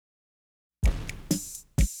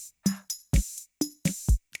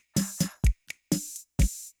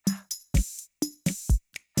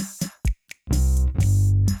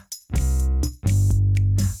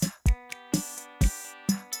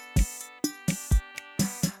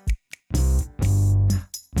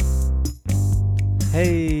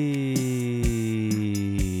Hey,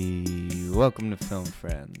 welcome to Film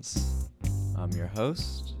Friends. I'm your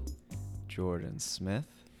host, Jordan Smith.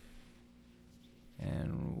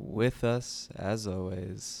 And with us, as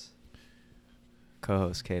always,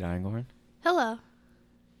 co-host Kate Eingorn. Hello.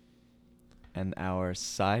 And our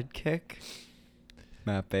sidekick,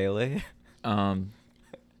 Matt Bailey.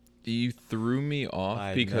 You threw me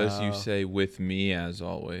off because you say with me as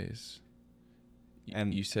always.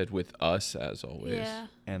 And you said with us as always. Yeah.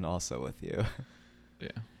 And also with you. Yeah.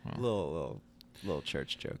 Well. Little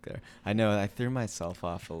church joke there. I know, I threw myself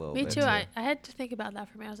off a little bit. Me too. I had to think about that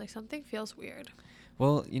for me. I was like, something feels weird.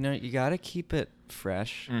 Well, you got to keep it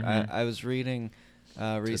fresh. Mm-hmm. I was reading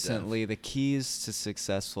recently the keys to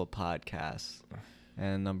successful podcasts,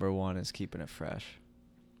 and number one is keeping it fresh.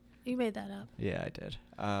 You made that up. Yeah, I did.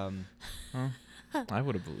 I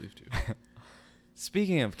would have believed you.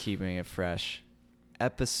 Speaking of keeping it fresh,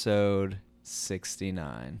 episode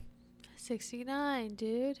 69. 69,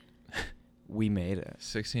 dude. We made it.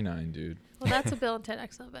 69, dude. Well, that's a Bill and Ted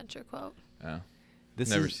Excellent Adventure quote. Yeah. This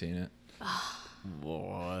Never is, seen it.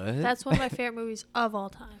 What? That's one of my favorite movies of all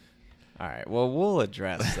time. All right. Well, we'll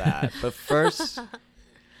address that. But first,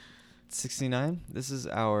 69. This is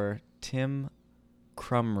our Tim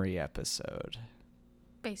Crumry episode.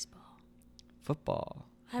 Baseball. Football.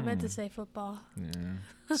 I meant to say football.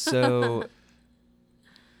 Yeah. So,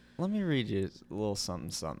 let me read you a little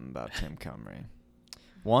something about Tim Crumry.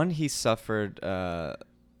 One, he suffered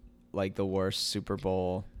like the worst Super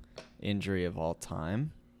Bowl injury of all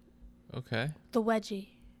time. Okay. The wedgie.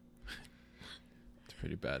 It's a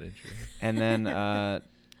pretty bad injury. And then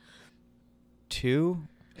two,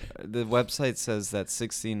 the website says that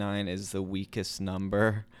 69 is the weakest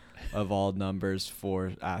number of all numbers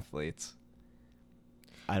for athletes.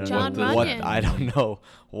 I don't John know what Runyon. I don't know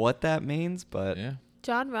what that means, but Yeah.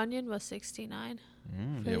 John Runyon was 69. For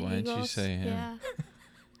Yeah, the why didn't you Eagles. say him? Yeah.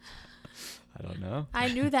 I don't know. I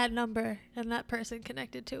knew that number, and that person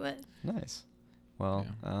connected to it. Nice. Well,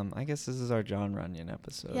 I guess this is our John Runyon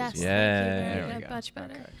episode. Yes. Yeah. Thank you. There Very we good. go. Much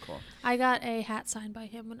better. Okay, cool. I got a hat signed by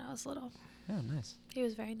him when I was little. Yeah, nice. He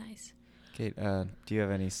was very nice. Kate, do you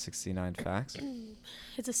have any 69 facts?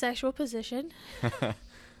 It's a sexual position.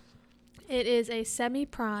 It is a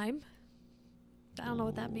semi-prime. I don't know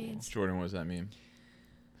what that means. Jordan, what does that mean?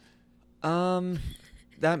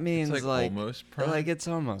 That means It's like almost prime. Like it's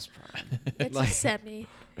almost prime. It's like, a semi.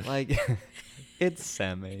 Like it's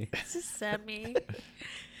semi. It's a semi.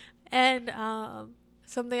 And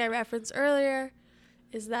something I referenced earlier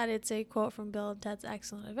is that it's a quote from Bill and Ted's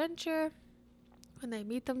Excellent Adventure. When they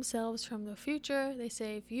meet themselves from the future, they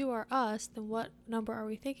say, if you are us, then what number are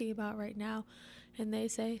we thinking about right now? And they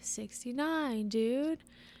say, 69, dude.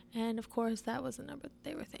 And, of course, that was the number that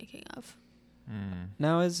they were thinking of.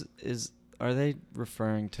 Now, are they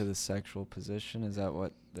referring to the sexual position? Is that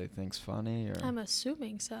what they think's funny? Or? I'm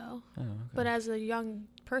assuming so. Oh, okay. But as a young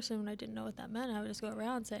person, when I didn't know what that meant, I would just go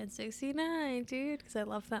around saying 69, dude, because I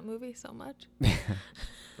love that movie so much.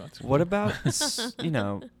 That's cool. What about,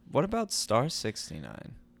 what about Star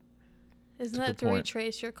 69? Isn't That's a that good to point.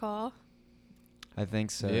 retrace your call? I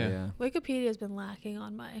think so, Yeah. yeah. Wikipedia's been lacking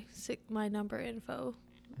on my number info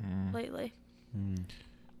lately.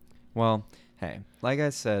 Well, hey, like I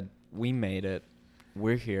said, we made it.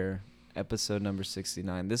 We're here. Episode number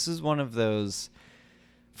 69. This is one of those,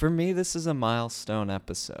 for me, this is a milestone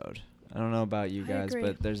episode. I don't know about you I guys, agree.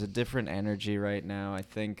 but there's a different energy right now. I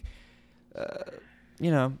think,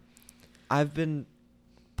 I've been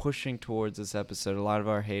pushing towards this episode. A lot of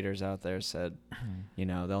our haters out there said,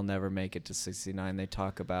 they'll never make it to 69. They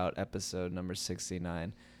talk about episode number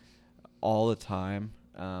 69 all the time,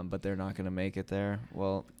 but they're not going to make it there.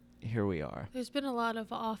 Well, here we are. There's been a lot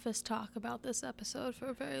of office talk about this episode for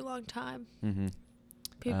a very long time. Mm-hmm.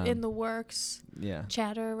 People in the works, Yeah.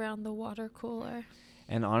 chatter around the water cooler.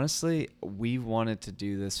 And honestly, we wanted to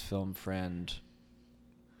do this Film Friend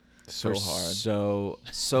So for hard.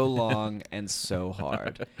 so long and so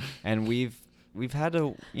hard. And we've had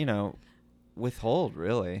to, withhold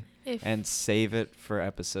really and save it for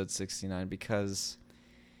episode 69 because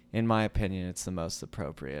in my opinion it's the most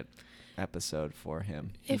appropriate episode for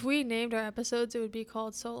him. If we named our episodes, it would be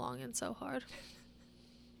called So Long and So Hard.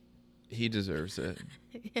 He deserves it.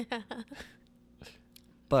 Yeah.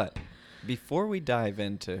 But before we dive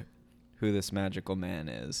into who this magical man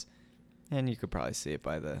is, and you could probably see it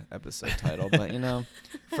by the episode title, but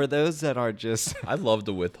for those that are just I love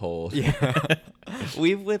to withhold. Yeah.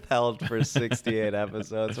 We've withheld for 68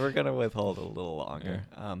 episodes. We're going to withhold a little longer.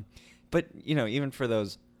 But, even for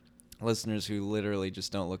those listeners who literally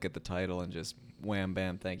just don't look at the title and just wham,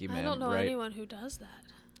 bam, thank you, man. I don't know right? anyone who does that.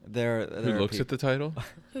 Who looks at the title?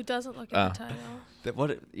 Who doesn't look at the title?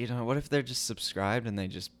 What if they're just subscribed and they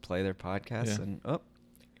just play their podcasts and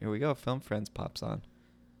here we go, Film Friends pops on.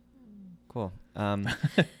 Cool.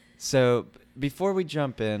 So before we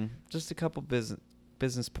jump in, just a couple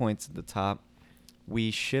business points at the top.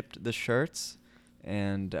 We shipped the shirts,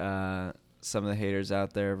 and some of the haters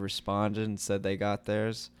out there have responded and said they got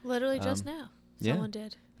theirs. Literally just now. Someone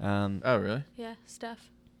did. Oh, really? Yeah, Steph.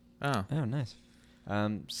 Oh, nice.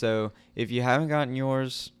 So if you haven't gotten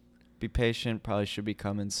yours, be patient. Probably should be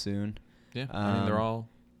coming soon. Yeah, I mean,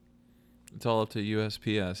 it's all up to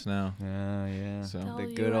USPS now. Yeah. So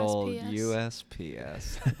the good old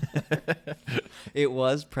USPS. It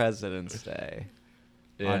was President's Day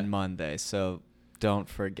on Monday, so don't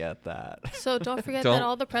forget that. So don't forget that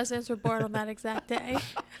all the presidents were born on that exact day.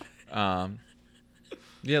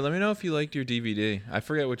 Yeah, let me know if you liked your DVD. I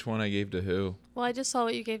forget which one I gave to who. Well, I just saw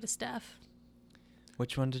what you gave to Steph.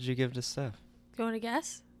 Which one did you give to Steph? You want to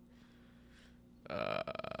guess? I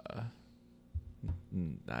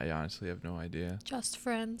honestly have no idea. Just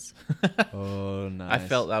Friends. Oh, nice. I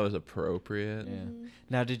felt that was appropriate. Yeah. Mm-hmm.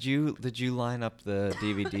 Now, did you line up the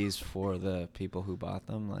DVDs for the people who bought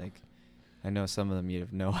them? Like, I know some of them you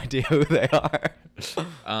have no idea who they are.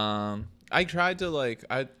 I tried to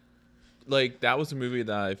that was a movie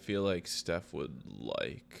that I feel like Steph would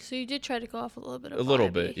like. So you did try to go off a little bit of a little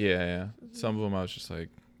Barbie. bit, yeah. Mm-hmm. Some of them I was just like,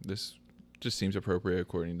 this just seems appropriate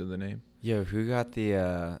according to the name. Yo, who got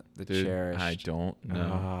the Dude, cherished? I don't know.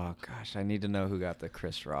 Oh gosh, I need to know who got the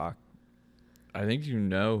Chris Rock. I think you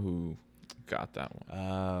know who got that one.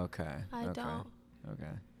 Oh, okay. I don't.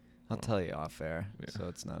 Okay, I'll tell you off air, so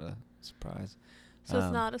it's not a surprise. So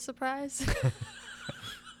it's not a surprise.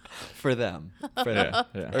 For them. Yeah.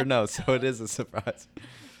 Or no, so it is a surprise.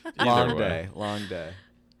 Long day.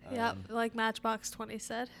 Yep, like Matchbox 20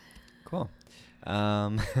 said. Cool.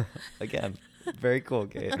 Again, very cool,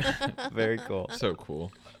 Kate. Very cool. So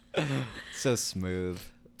cool. So smooth,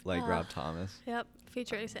 like Rob Thomas. Yep,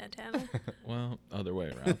 featuring Santana. Well, other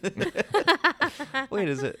way around. Wait,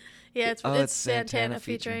 is it? Yeah, it's Santana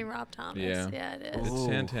featuring Rob Thomas. Yeah, it is. It's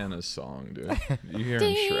Santana's song, dude. You hear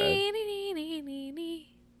him shred.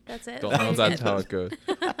 That's it. Don't know that's how it goes.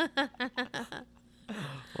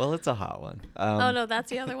 Well, it's a hot one. Oh, no, that's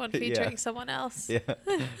the other one featuring someone else. Yeah,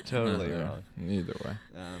 totally wrong. Either way.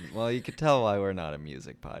 Well, you can tell why we're not a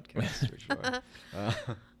music podcast, for sure.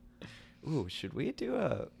 Ooh, should we do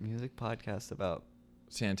a music podcast about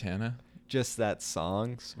Santana? Just that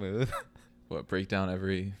song, Smooth? What, break down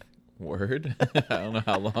every word? I don't know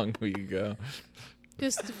how long we could go.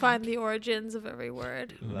 Just to find the origins of every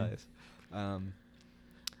word. Nice.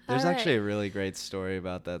 There's actually a really great story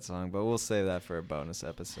about that song, but we'll save that for a bonus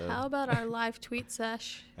episode. How about our live tweet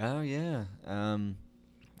sesh? Oh, yeah.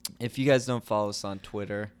 If you guys don't follow us on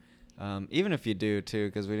Twitter, even if you do, too,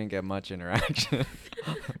 because we didn't get much interaction.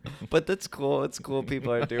 But that's cool. It's cool.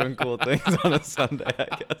 People are doing cool things on a Sunday,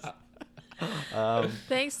 I guess.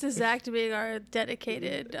 Thanks to Zach to being our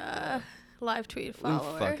dedicated live tweet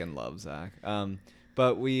follower. We fucking love Zach.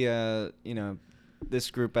 But we,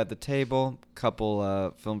 this group at the table,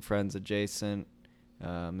 couple film friends adjacent,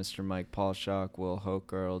 Mr. Mike Paulshock, Will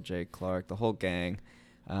Hochgirl, Jake Clark, the whole gang.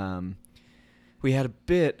 We had a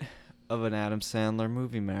bit of an Adam Sandler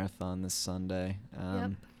movie marathon this Sunday.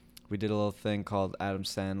 Yep. We did a little thing called Adam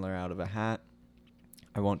Sandler Out of a Hat.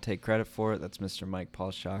 I won't take credit for it. That's Mr. Mike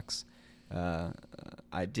Paulshock's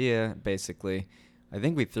idea, basically. I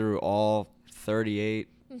think we threw all 38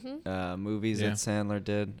 movies that Sandler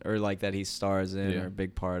did, or like that he stars in, or a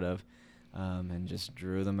big part of, and just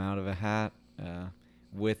drew them out of a hat,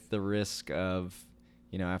 with the risk of,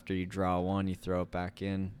 after you draw one, you throw it back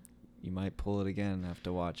in, you might pull it again and have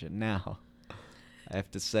to watch it. Now, I have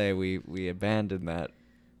to say we abandoned that.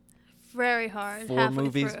 Very hard. Four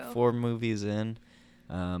movies in,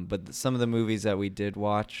 but some of the movies that we did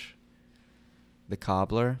watch, The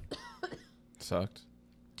Cobbler, sucked.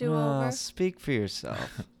 Do-Over. Speak for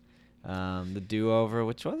yourself. The Do-Over,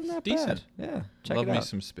 which wasn't that decent. Bad. Yeah, check Love it out. me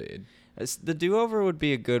some Spade. The Do-Over would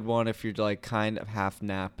be a good one if you're like kind of half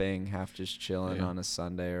napping, half just chilling on a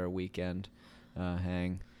Sunday or a weekend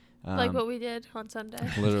hang. Like what we did on Sunday.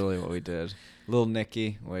 Literally what we did. Little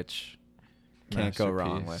Nicky, which can't go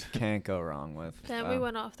wrong with. Can't go wrong with. Then we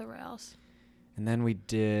went off the rails. And then we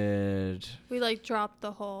did. We dropped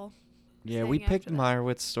the whole. Yeah, we picked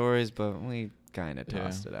Meyerowitz stories, but we kind of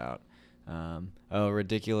tossed it out.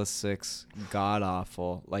 Ridiculous Six, god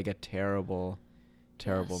awful, like a terrible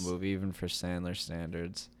movie, even for Sandler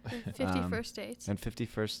standards. 50 First Dates. And 50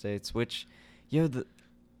 First Dates, which,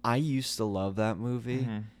 I used to love that movie.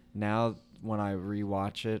 Mm-hmm. Now, when I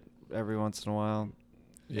rewatch it every once in a while,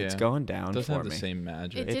 It's going down. It doesn't have me. the same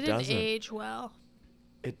magic. It didn't age well.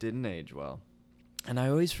 It didn't age well. And I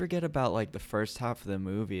always forget about like the first half of the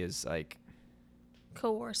movie is like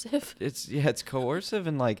coercive. It's coercive,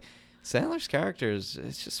 and like Sandler's character it's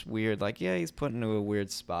just weird. Like, yeah, he's put into a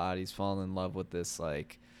weird spot. He's fallen in love with this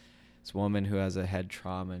woman who has a head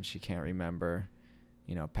trauma and she can't remember,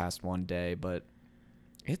 past one day, but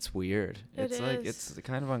it's weird. It's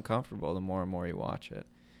kind of uncomfortable the more and more you watch it.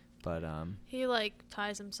 But he like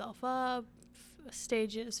ties himself up,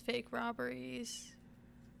 stages fake robberies.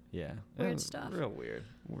 Yeah. Weird stuff. Real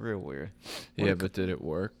weird. Yeah, but did it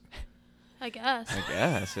work? I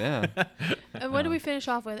guess, yeah. And what do we finish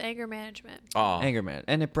off with? Anger management. Oh. Anger man.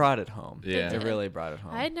 And it brought it home. Yeah. It really brought it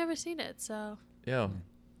home. I had never seen it, so. Yeah.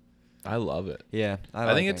 I love it. Yeah.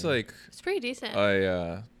 I think it's like it's pretty decent.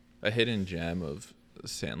 a hidden gem of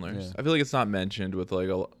Sandler's. Yeah. I feel like it's not mentioned with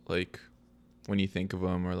like when you think of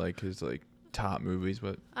him or like his like top movies,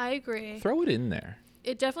 but I agree. throw it in there.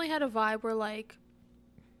 It definitely had a vibe where like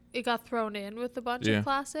it got thrown in with a bunch of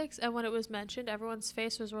classics, and when it was mentioned, everyone's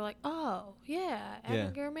faces were like, "Oh, yeah,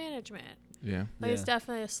 anger management." Yeah. It's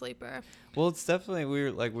definitely a sleeper. Well, it's definitely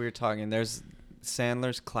we were talking. There's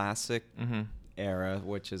Sandler's classic era,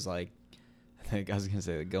 which is like I was gonna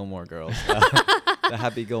say the Gilmore Girls, the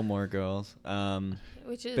Happy Gilmore Girls,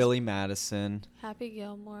 which is Billy Madison, Happy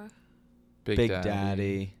Gilmore, Big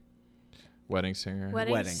Daddy. Wedding Singer.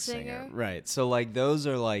 Wedding Singer. Right. So like those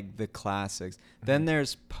are like the classics. Then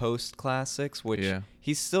there's post classics, which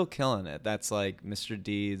he's still killing it. That's like Mr.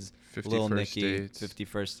 Deeds, Little Nicky, 50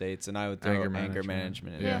 First Dates, and I would throw Anger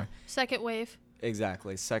Management in there. Second Wave.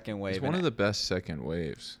 Exactly. Second Wave. It's one of the best second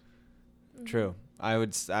waves. True. I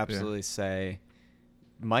would absolutely say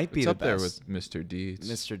might be it's the up best. there with Mr.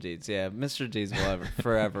 Deeds. Mr. Deeds. Yeah. Mr. Deeds will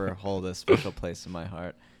forever hold a special place in my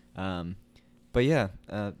heart. But yeah,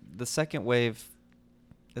 the second wave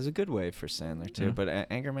is a good wave for Sandler too. But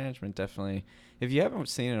Anger Management definitely. If you haven't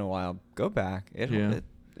seen it in a while, go back.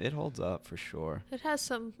 It holds up for sure. It has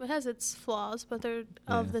its flaws, but they're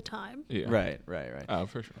of the time. Yeah. Right. Oh,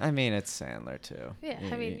 for sure. I mean, it's Sandler too. Yeah.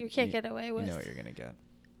 You can't get away with. You know what you're gonna get.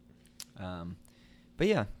 But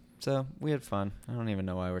yeah, so we had fun. I don't even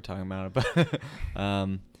know why we're talking about it,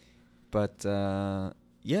 but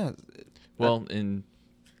yeah. Well, in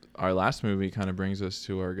our last movie kind of brings us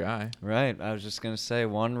to our guy. Right. I was just going to say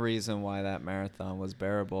one reason why that marathon was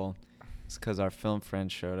bearable is because our film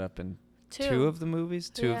friend showed up in two of the movies,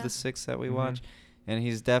 two of the 6 that we watched. And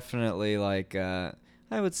he's definitely like, I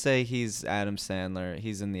would say he's Adam Sandler.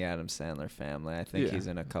 He's in the Adam Sandler family. I think he's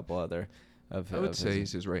in a couple other of I would say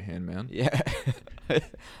he's his right-hand man. Yeah.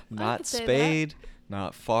 Not Spade,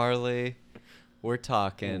 not Farley. We're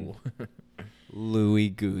talking Louis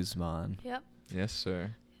Guzman. Yep. Yes,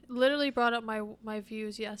 sir. Literally brought up my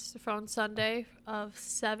views from Sunday of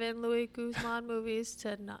 7 Louis Guzman movies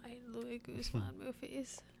to 9 Louis Guzman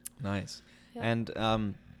movies. Nice. Yep. And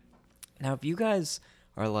now if you guys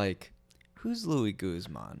are like, who's Louis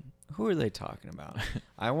Guzman? Who are they talking about?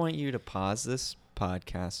 I want you to pause this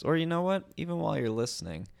podcast, or you know what? Even while you're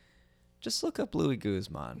listening, just look up Louis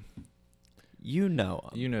Guzman. You know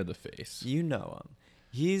him. You know the face. You know him.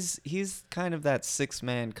 He's kind of that 6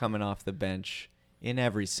 man coming off the bench in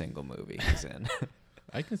every single movie he's in.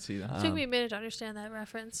 I can see that. It took me a minute to understand that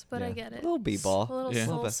reference, but I get it. A little b-ball. A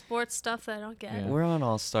little sports stuff that I don't get. Yeah. We're on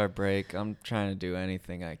All-Star break. I'm trying to do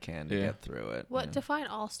anything I can to get through it. What define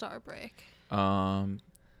All-Star break?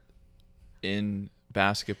 In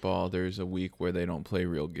basketball, there's a week where they don't play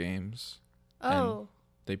real games. Oh.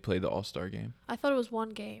 They play the All-Star game. I thought it was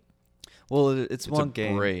one game. Well, it's one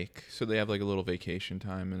game. Break. So they have like a little vacation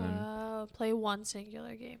time and then play one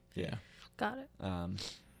singular game. Yeah. Got it.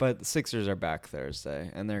 But the Sixers are back Thursday,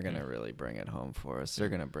 and they're going to really bring it home for us. They're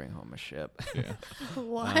going to bring home a ship. Yeah.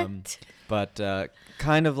 What? But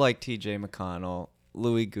kind of like T.J. McConnell,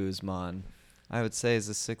 Louis Guzman, I would say is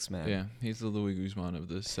a 6 man. Yeah, he's the Louis Guzman of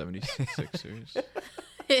the 76ers.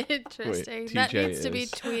 Interesting. Wait, that needs to be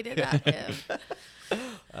tweeted at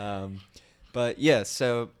him. But yeah,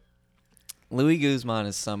 so Louis Guzman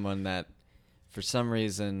is someone that, for some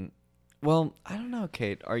reason, well, I don't know,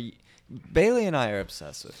 Kate. Bailey and I are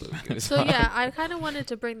obsessed with Louis Guzman. So yeah, I kind of wanted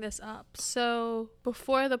to bring this up. So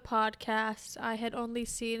before the podcast, I had only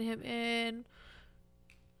seen him in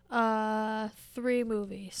 3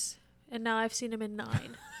 movies, and now I've seen him in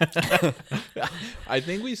 9. I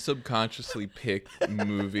think we subconsciously pick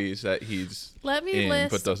movies that he's Let me in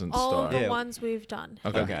list but doesn't all star. the ones we've done.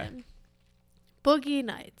 Okay. Boogie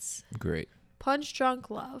Nights. Great. Punch Drunk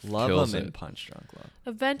Love. Love Kills him in it. Punch Drunk Love.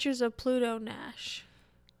 Adventures of Pluto Nash.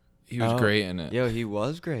 He was great in it. Yo, he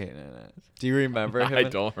was great in it. Do you remember him? I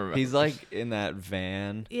don't remember. He's like in that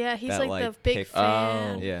van. Yeah, he's that, like the big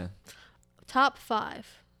fan. Yeah. Top 5.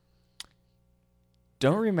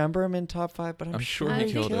 Don't remember him in top 5, but I'm sure he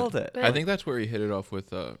he killed it. I think that's where he hit it off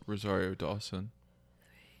with Rosario Dawson.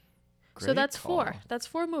 So Great that's call. 4. That's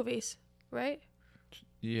 4 movies, right?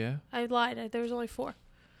 Yeah. I lied. There was only 4.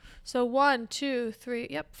 So 1, 2, 3.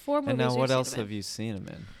 Yep, 4 movies. And now, you've what seen else him in. have you seen him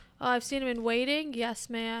in? I've seen him in Waiting, Yes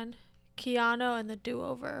Man, Keanu, and The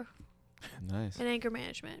Do-Over, Nice. and Anger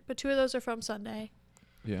Management. But 2 of those are from Sunday.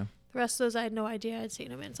 Yeah. The rest of those, I had no idea I'd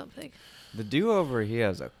seen him in something. The Do-Over, he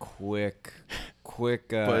has a quick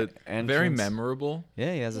but entrance. very memorable.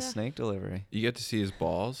 Yeah, he has a Yeah. snake delivery. You get to see his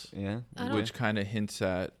balls, Yeah. I don't- which kind of hints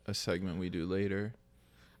at a segment we do later.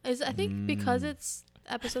 I think because it's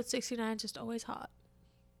episode 69, it's just always hot.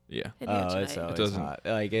 Yeah. In here Oh, it's tonight. always doesn't- hot.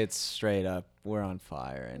 Like, it's straight up, we're on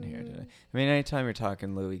fire in here today. I mean, anytime you're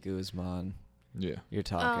talking Louis Guzman, Yeah. you're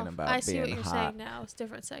talking about I see being what you're hot. saying now. It's a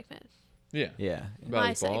different segment. Yeah. Yeah. About My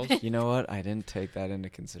his balls. segment. You know what? I didn't take that into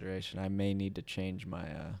consideration. I may need to change my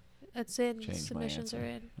It's in. Change my Submissions answer. are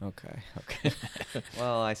in. Okay.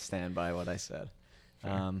 Well, I stand by what I said.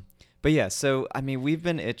 But yeah, so I mean, we've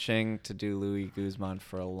been itching to do Louis Guzman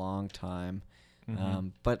for a long time.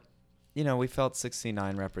 But you know, we felt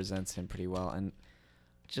 69 represents him pretty well, and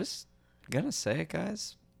just gonna say it,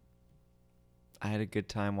 guys, I had a good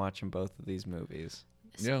time watching both of these movies.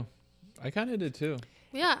 Yeah. I kind of did too.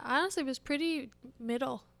 Yeah, honestly, it was pretty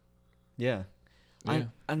middle. Yeah. Yeah.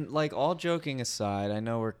 And like, all joking aside, I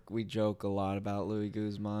know we joke a lot about Louis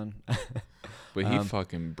Guzman. But he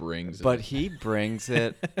fucking brings it. But he brings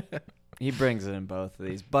it. He brings it in both of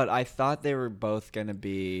these. But I thought they were both going to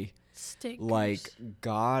be Stinkers. like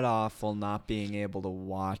god awful not being able to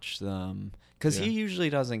watch them. Because he Yeah. usually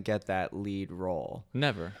doesn't get that lead role.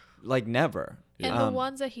 Never. Like, never. And the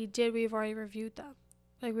ones that he did, we've already reviewed them.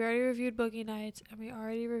 Like, we already reviewed Boogie Nights, and we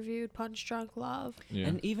already reviewed Punch Drunk Love. Yeah.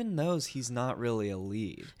 And even those, he's not really a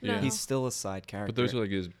lead. Yeah. No. He's still a side character. But those are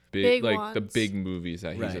like his Big like the ones. big movies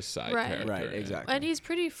that he's a Right. side Right. character. Right, in. exactly. And he's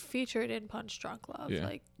pretty featured in Punch Drunk Love. Yeah.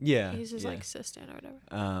 Like, Yeah. he's his, yeah. like, assistant or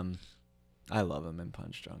whatever. I love him in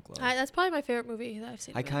Punch Drunk Love. That's probably my favorite movie that I've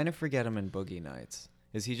seen. I kind of forget him in Boogie Nights.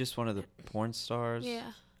 Is he just one of the porn stars?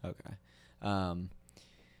 Yeah. Okay.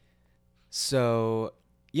 So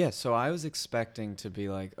I was expecting to be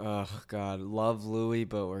like, oh God, love Louis,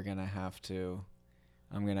 but I'm gonna have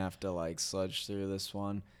to like sludge through this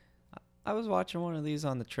one. I was watching one of these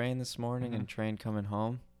on the train this morning and train coming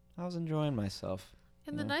home. I was enjoying myself.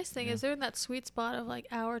 And the Yeah, nice thing yeah. is they're in that sweet spot of, like,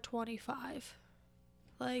 hour 25.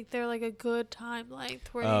 Like, they're, like, a good time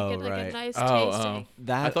length where Oh, you get, like, right. a nice Oh, tasting.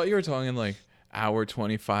 That I thought you were talking like hour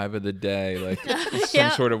 25 of the day, like some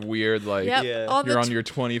Yeah. sort of weird like Yep. Yeah. you're on your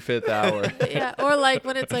 25th hour. Yeah, or like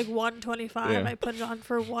when it's like 1:25, Yeah. I put it on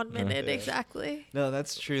for 1 minute exactly. No,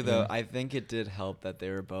 that's true though. Yeah. I think it did help that they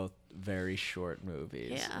were both very short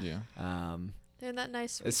movies. Yeah. Yeah. They're in that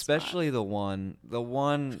nice sweet Especially the one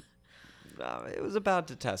it was about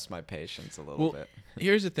to test my patience a little Well, bit.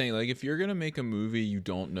 Here's the thing, like if you're going to make a movie you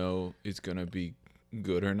don't know is going to be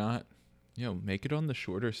good or not, make it on the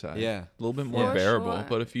shorter side. Yeah. A little bit more For bearable. sure.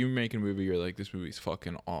 But if you make a movie you're like this movie's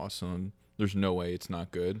fucking awesome, there's no way it's not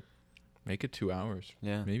good. Make it 2 hours.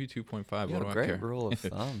 Yeah. Maybe 2.5. Yeah, What do I great care? rule of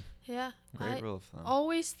thumb. Yeah. Great I rule of thumb.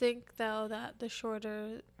 always think though that the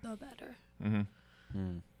shorter the better,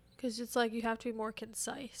 Mm-hmm. because it's like you have to be more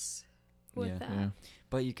concise with Yeah. that. Yeah.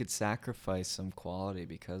 But you could sacrifice some quality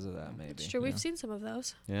because of that, maybe. It's true. Yeah. We've seen some of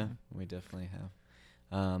those. Yeah, we definitely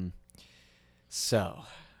have. So,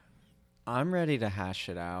 I'm ready to hash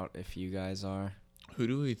it out if you guys are. Who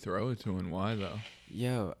do we throw it to and why though?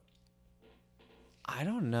 Yo, I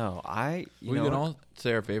don't know. We can all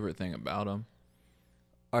say our favorite thing about him.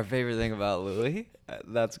 Our favorite thing about Louis?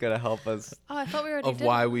 That's going to help us. Oh, I thought we already Of did.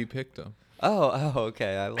 why we picked him. Oh,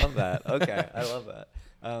 okay. I love that. Okay, I love that.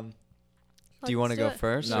 Do you want to Let's go do it.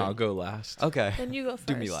 first? No, or- I'll go last. Okay. Then you go first.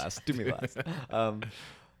 Do me last.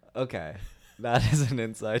 Okay. That is an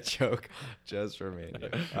inside joke just for me and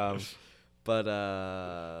you.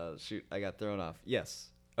 But shoot, I got thrown off. Yes.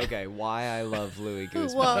 Okay, why I love Louis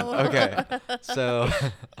Guzman. Whoa. Okay. So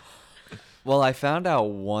well, I found out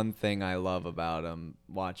one thing I love about him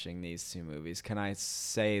watching these two movies. Can I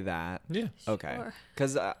say that? Yeah. Okay. Sure.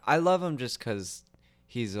 Cuz I love him just cuz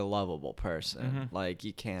he's a lovable person. Mhm. Like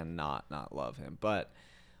you can't not love him. But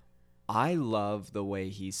I love the way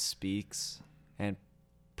he speaks and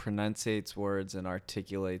pronunciates words and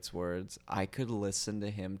articulates words. I could listen to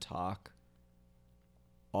him talk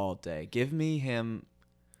all day. Give me him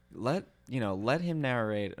let him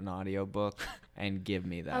narrate an audiobook and give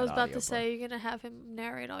me that. I was about to audiobook. say, you're going to have him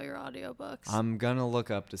narrate all your audiobooks. I'm going to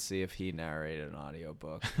look up to see if he narrated an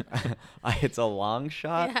audiobook. It's a long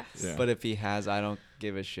shot, Yes. Yeah. but if he has, I don't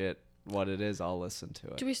give a shit what it is. I'll listen to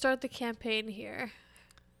it. Do we start the campaign here?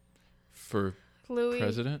 For Louis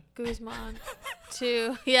president? Guzman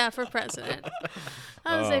for president.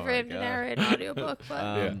 I would say for him to narrate an audiobook, but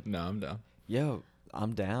Yeah. No, I'm down. Yo,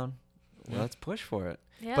 I'm down. Let's push for it.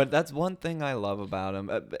 yeah. But that's one thing I love about him,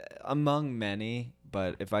 among many.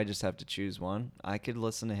 But if I just have to choose one, I could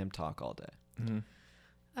listen to him talk all day. Mm-hmm.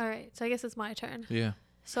 All right, so I guess it's my turn. Yeah.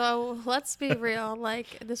 So let's be real.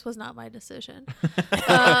 Like, this was not my decision.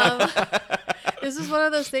 This is one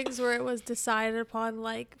of those things where it was decided upon,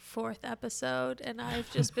 like, 4th episode, and I've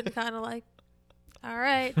just been kind of like, all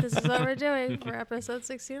right, this is what we're doing for episode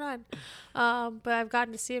 69. But I've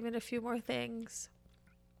gotten to see him in a few more things.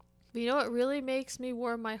 But you know what really makes me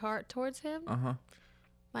warm my heart towards him? Uh-huh.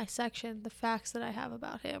 My section, the facts that I have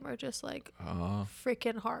about him are just, like, Oh.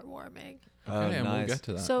 freaking heartwarming. Okay, and we'll nice. get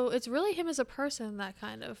to that. So it's really him as a person that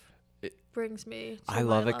kind of brings me to I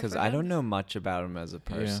love my it because for I him. don't know much about him as a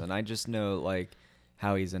person. I just know like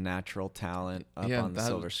how he's a natural talent up on the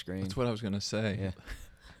silver screen. That's what I was going to say. Yeah.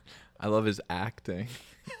 I love his acting.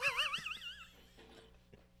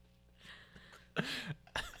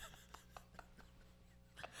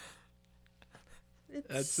 It's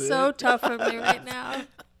That's so it. tough for me right now.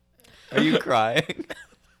 Are you crying?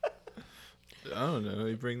 I don't know.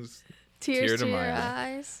 He brings Tears Tear to to your my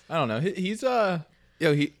eyes. I don't know. He's I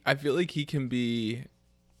feel like he can be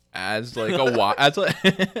as like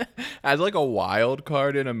as like a wild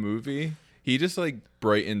card in a movie. He just like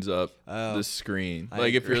brightens up the screen. I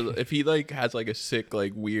Like agree. if he like has like a sick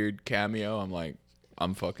like weird cameo,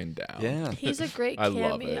 I'm fucking down. Yeah. He's a great I cameo.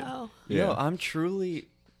 love it. Yo, Yeah. I'm truly.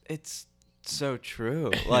 It's so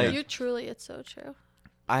true. Like It's so true.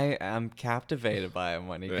 I am captivated by him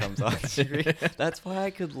when he comes on screen. That's why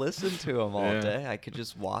I could listen to him all Yeah. day. I could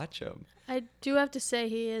just watch him. I do have to say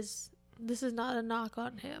this is not a knock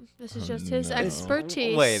on him. This is just his no.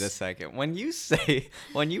 expertise. Wait a second. When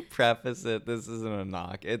you preface it, this isn't a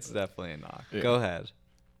knock. It's definitely a knock. Yeah. Go ahead.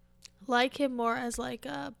 Like him more as like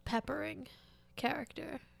a peppering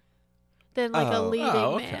character than like a Oh. leading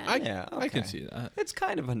Oh, okay. man. I can okay. see that. It's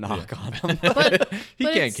kind of a knock on him. But He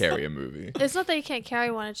but can't it's- carry a movie. It's not that he can't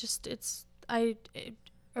carry one. I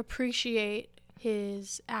appreciate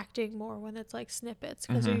his acting more when it's like snippets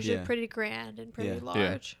because they're usually Yeah. pretty grand and pretty Yeah. Yeah.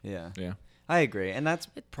 large. Yeah. Yeah. I agree. And that's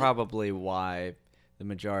probably why the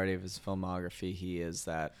majority of his filmography, he is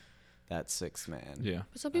that sixth man. Yeah.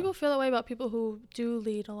 But some people feel that way about people who do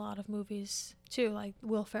lead a lot of movies too. Like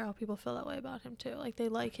Will Ferrell, people feel that way about him too. Like they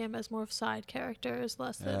like him as more of side characters,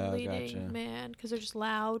 less than Oh, leading gotcha. man, because they're just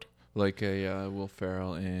loud. Like a Will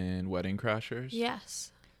Ferrell in Wedding Crashers.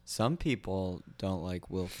 Yes, Some people don't like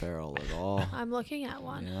Will Ferrell at all. I'm looking at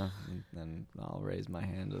one. Yeah, and I'll raise my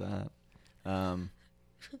hand to that.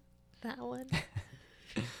 That one.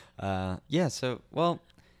 Yeah. So, well,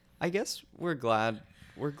 I guess we're glad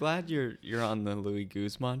you're on the Louis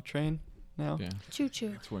Guzman train now. Yeah. Choo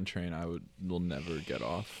choo. It's one train will never get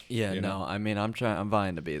off. Yeah. you No, know? I mean, I'm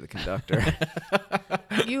vying to be the conductor.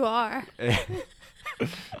 You are.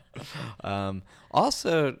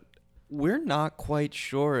 Also, we're not quite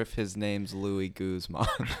sure if his name's Louis Guzman.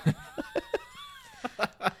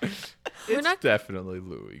 We're not. Definitely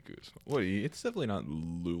Louis Guzman. What? It's definitely not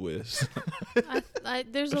Louis.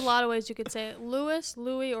 There's a lot of ways you could say it.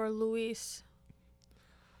 Louis, or Luis.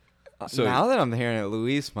 So- Now that I'm hearing it,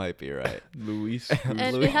 Luis might be right. Luis.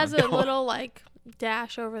 And Louis- it has a little like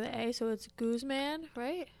dash over the A, so it's Guzman,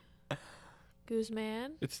 right?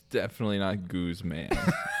 Guzman. It's definitely not Guzman.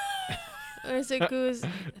 Or is it Guz?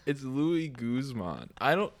 It's Louis Guzman.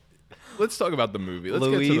 Let's talk about the movie. Let's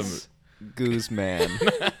get to the movie. Luis Guzman.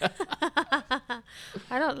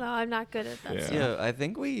 I don't know. I'm not good at that Yeah. stuff. Yeah, I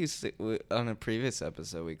think we used to, on a previous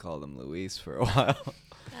episode, we called him Luis for a while.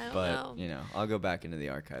 I don't But, know. you know, I'll go back into the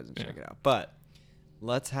archives and check Yeah. it out. But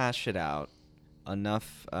let's hash it out.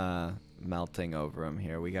 Enough melting over him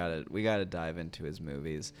here. We gotta dive into his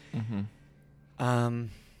movies. Mm-hmm.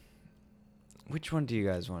 Which one do you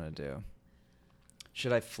guys want to do?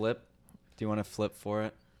 Should I flip? Do you want to flip for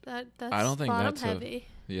it? That's I don't think bottom that's heavy.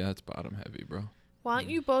 Yeah, it's bottom heavy, bro. Why don't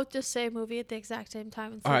you both just say movie at the exact same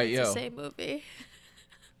time and say All right, it's yo. the same movie?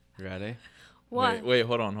 Ready? One. Wait,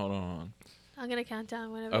 hold on. I'm gonna count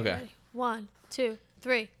down whenever Okay. you're ready. 1, 2,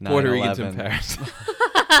 3. Puerto Ricans in 9/11. Paris.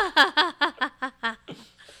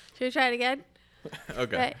 Should we try it again?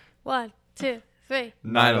 Okay. Right. 1, 2, 3.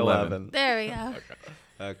 9/11. There we go.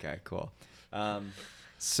 Okay, cool.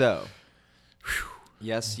 So,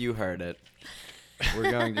 yes, you heard it.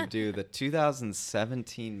 we're going to do the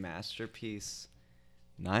 2017 masterpiece,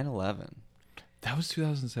 9/11. That was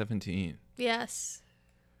 2017. Yes.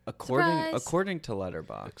 According Surprise. to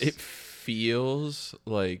Letterboxd. It feels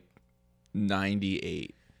like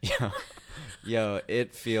 98. Yo,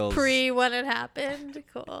 it feels Pre when it happened.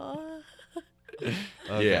 Cool.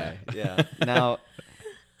 Okay, yeah. Now,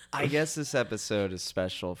 I guess this episode is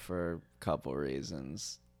special for a couple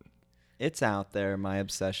reasons. It's out there, my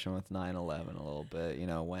obsession with 9/11 a little bit. You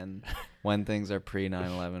know, when things are pre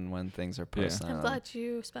 9/11, when things are post 9/11. I'm glad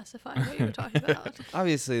you specified what you were talking about.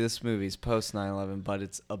 Obviously, this movie's post 9/11, but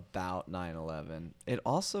it's about 9/11. It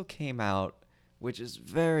also came out, which is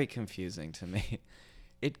very confusing to me.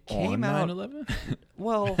 It came On out 9/11?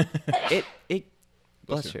 Well, it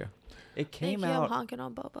bless you. It came Thank you. I'm out. honking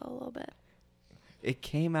on Bobo a little bit. It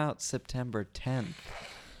came out September 10th,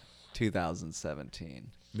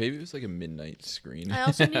 2017. Maybe it was like a midnight screen. I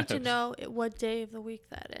also need to know what day of the week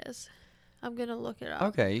that is. I'm going to look it up.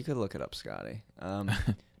 Okay, you could look it up, Scotty.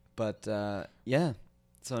 But yeah,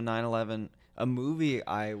 so 9/11, a movie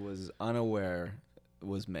I was unaware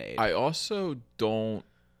was made. I also don't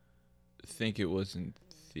think it was in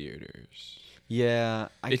theaters. Yeah,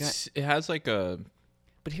 It has like a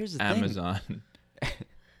but here's the Amazon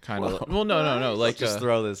kind of. Whoa. Well, no. thing. Like Just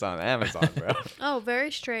throw this on Amazon, bro. Oh,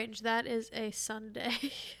 very strange. That is a Sunday.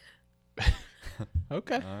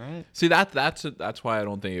 Okay. All right. See that's why I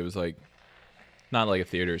don't think it was like not like a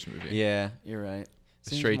theaters movie. Yeah, you're right.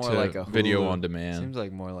 Seems Straight more to like a video Hulu- on demand. Seems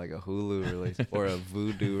like more like a Hulu release or a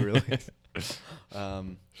Vudu release.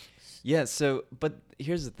 Yeah. So, but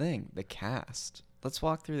here's the thing: the cast. Let's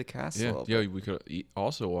walk through the cast a Yeah. little Yeah. bit. We could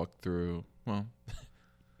also walk through. Well,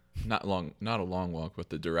 not a long walk with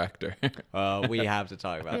the director. We have to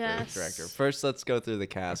talk about Yes. the director first. Let's go through the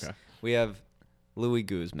cast. Okay. We have Louis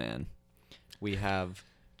Guzman. We have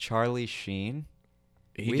Charlie Sheen.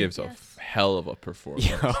 He We- gives Yes. a hell of a performance.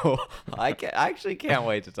 Yo, I actually can't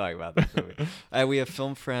wait to talk about this movie. We have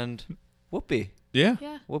film friend Whoopi Yeah.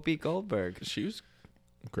 Yeah. Whoopi Goldberg She was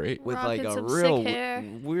great. with Rocking like a some real sick hair.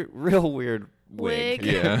 real weird wig.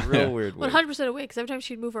 Wig. Yeah. real weird wig. 100% a wig, because every time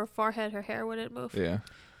she'd move her forehead, her hair wouldn't move. Yeah.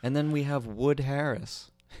 And then we have Wood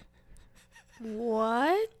Harris.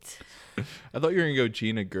 What? I thought you were gonna go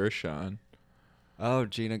Gina Gershon. Oh,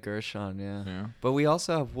 Gina Gershon, yeah. Yeah. But we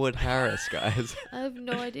also have Wood Harris, guys. I have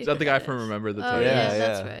no idea. Is that who the guy is. from Remember the Oh, Titans? yeah,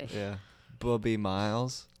 that's right. Yeah. Booby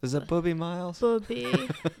Miles. Is it Booby Miles? Booby.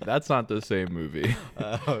 That's not the same movie.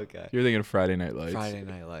 Okay. You're thinking of Friday Night Lights. Friday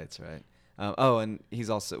Night Lights, right? And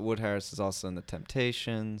he's also Wood Harris is also in the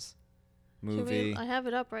Temptations movie. I have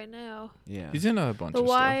it up right now. Yeah. He's in a bunch The of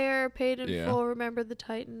stuff. Wire, Paid in Yeah. Full, Remember the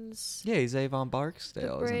Titans. Yeah, he's Avon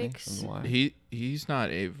Barksdale, The isn't he? Breaks. From The Wire? He's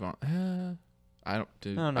not Avon. I don't.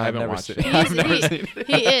 Dude, No, I I've haven't never watched seen it. it. He's- I've never he- seen it.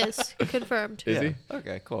 He is confirmed. Is Yeah. he?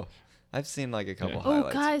 Okay, cool. I've seen like a couple Yeah. Oh,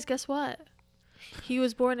 highlights. guys, guess what? He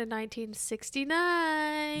was born in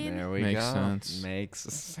 1969. There we Makes go. sense. Makes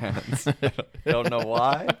sense. Don't know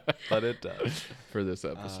why, but it does. For this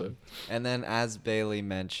episode. And then, as Bailey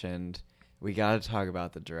mentioned, we got to talk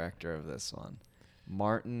about the director of this one,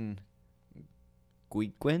 Martin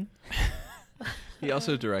Guiquin. He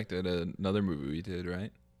also directed another movie we did,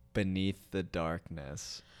 right? Beneath the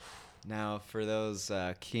Darkness. Now, for those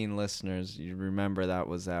keen listeners, you remember that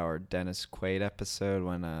was our Dennis Quaid episode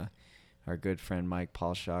when our good friend Mike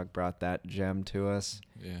Paulshog brought that gem to us.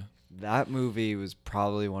 Yeah. That movie was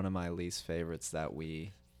probably one of my least favorites that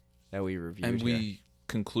we reviewed. And here. we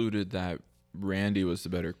concluded that Randy was the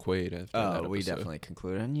better Quaid after that we episode. definitely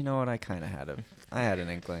concluded. And you know what? I kind of had an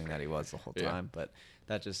inkling that he was the whole Yeah. time, but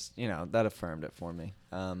that just, that affirmed it for me.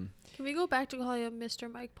 Can we go back to calling him Mr.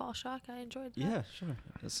 Mike Paulshock? I enjoyed that. Yeah, sure.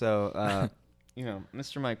 So,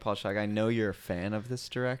 Mr. Mike Paulshock, I know you're a fan of this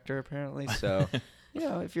director, apparently. So,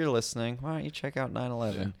 if you're listening, why don't you check out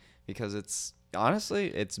 9/11? Yeah. Because it's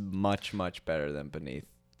much, much better than Beneath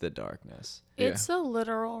the Darkness. It's a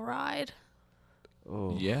literal ride.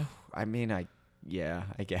 Oh, Yeah. I mean, I guess.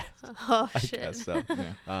 Oh, I shit. guess so.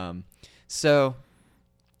 Yeah. So,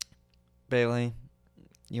 Bailey,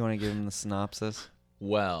 you want to give him the synopsis?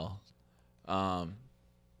 Well,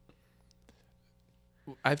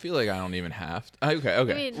 I feel like I don't even have to. Okay. I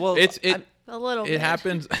mean, Well, It a little bit. it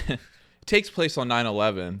happens. It takes place on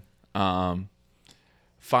 9/11.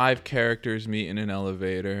 5 characters meet in an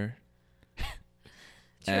elevator, True.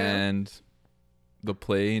 and the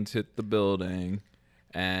planes hit the building,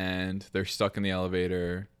 and they're stuck in the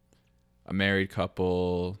elevator. A married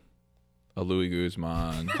couple, a Louis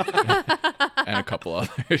Guzman, and a couple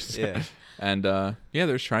others. Yeah. And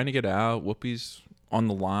they're trying to get out. Whoopi's on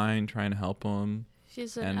the line trying to help them.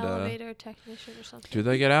 She's an and, elevator technician or something. Do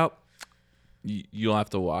they get out? you'll have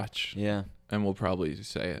to watch. Yeah. And we'll probably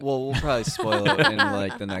say it. Well, we'll probably spoil it in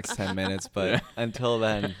like the next 10 minutes, but until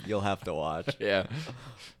then, you'll have to watch. Yeah.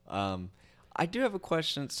 I do have a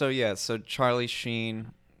question. So Charlie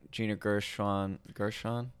Sheen, Gina Gershon,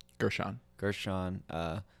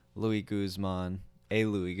 Louis Guzman,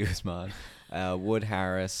 Wood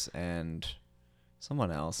Harris, and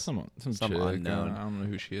someone else. Some chick, unknown. I don't know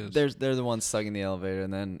who she is. They're the ones stuck in the elevator,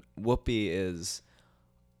 and then Whoopi is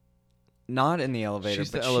not in the elevator.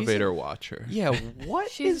 She's but the elevator watcher. Yeah,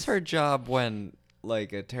 what is her job when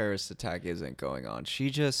like a terrorist attack isn't going on?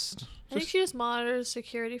 I think she just monitors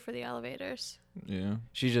security for the elevators. Yeah.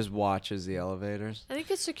 She just watches the elevators. I think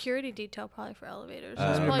it's security detail probably for elevators. I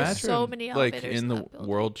There's would probably imagine, so many elevators like in the that building.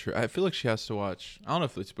 World Trade. I feel like she has to watch. I don't know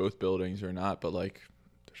if it's both buildings or not, but like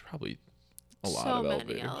there's probably a lot of so elevators.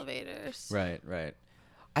 many elevators. Right.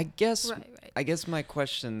 I guess Right. I guess my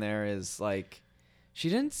question there is like she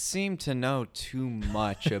didn't seem to know too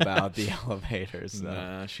much about the elevators though.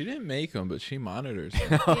 Nah, she didn't make them, but she monitors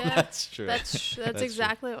them. Yeah, That's true. That's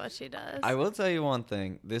exactly what she does. I will tell you one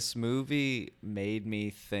thing. This movie made me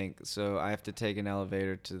think. So I have to take an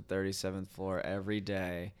elevator to the 37th floor every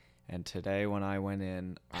day. And today when I went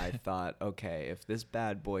in, I thought, okay, if this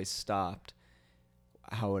bad boy stopped,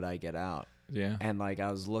 how would I get out? Yeah. And like I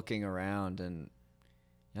was looking around and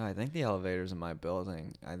I think the elevators in my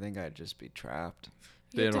building, I think I'd just be trapped.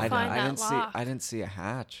 You have to I find that didn't lock. I didn't see a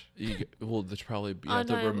hatch. Well, there's probably you On have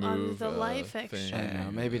to a- on remove the light thing. fixture. I don't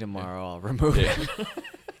know. Maybe tomorrow I'll remove Yeah. it.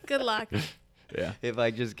 Good luck. Yeah. If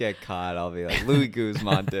I just get caught, I'll be like, Louis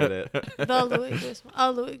Guzman did it. The Louis Guzman.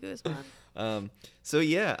 Oh, Louis Guzman. So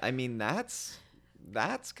yeah, I mean that's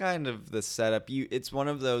kind of the setup. It's one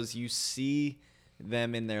of those you see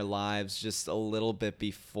them in their lives just a little bit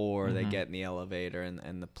before they get in the elevator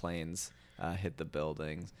and the planes hit the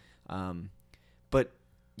buildings. But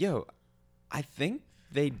I think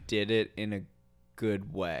they did it in a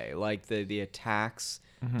good way. Like the attacks,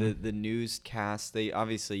 the newscast, they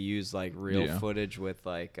obviously use like real footage with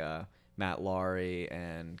like Matt Laurie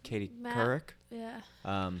and Katie Couric. Yeah.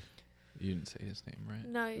 You didn't say his name, right?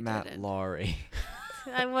 No, you Matt didn't. Laurie.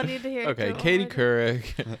 I wanted to hear. Okay, it go Katie already.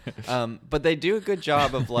 Couric. But they do a good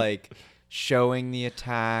job of like showing the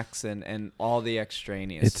attacks and all the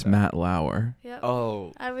extraneous It's stuff. Matt Lauer. Yep.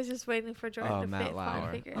 Oh. I was just waiting for Jordan to Matt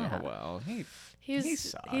Lauer. figure it Oh out. well, he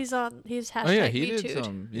He's sucked. He's hashtag Oh yeah, he Me did Too'd.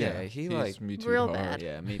 some. Yeah, he's like, Me Too real hard. bad.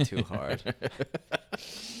 Yeah, me too hard.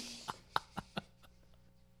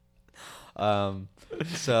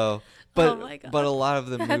 So, but Oh my God. but a lot of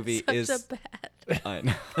the That's movie such is. a bad. I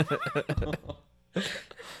know.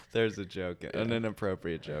 There's a joke, an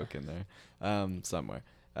inappropriate joke in there, somewhere.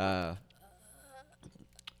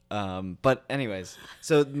 But anyways,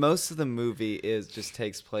 so most of the movie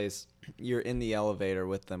takes place. You're in the elevator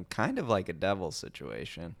with them, kind of like a devil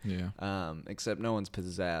situation. Yeah. Except no one's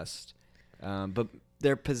possessed, but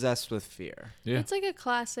they're possessed with fear. Yeah. It's like a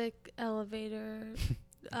classic elevator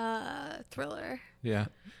thriller. Yeah.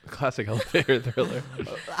 Classic elevator thriller.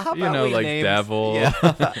 How You about know, we like name, Devil. Yeah.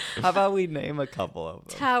 How about we name a couple of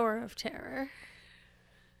them? Tower of Terror.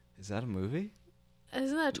 Is that a movie?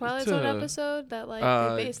 Isn't that a Twilight It's Zone a- episode that like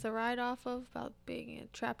they base the ride off of about being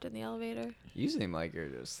trapped in the elevator? You seem like you're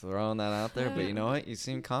just throwing that out there, but you know what? You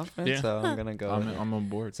seem confident, Yeah. so I'm gonna go. with it. I'm on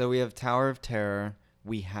board. So we have Tower of Terror.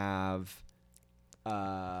 We have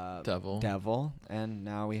Devil. and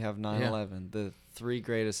now we have 9/11. The three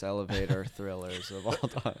greatest elevator thrillers of all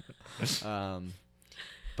time.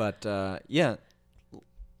 Yeah,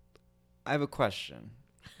 I have a question.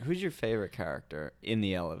 Who's your favorite character in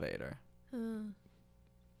the elevator?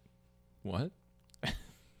 What?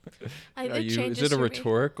 It Is changes it a for me.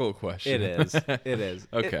 rhetorical question? It is. It is.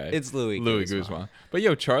 Okay. It's Louis Guzman.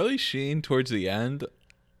 But Charlie Sheen towards the end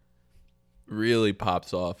really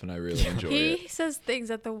pops off, and I really enjoy it. He says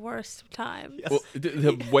things at the worst times. Yes. Well,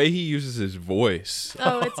 the way he uses his voice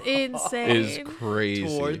Oh, it's insane. is crazy.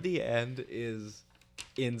 Toward the end is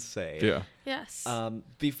insane. Yeah. Yes.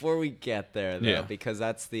 Before we get there, though, Yeah. because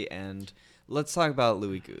that's the end, let's talk about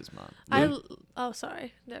Louis Guzman. Oh,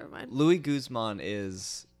 sorry. Never mind. Louis Guzman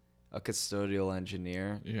is a custodial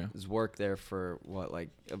engineer. Yeah. He's worked there for, like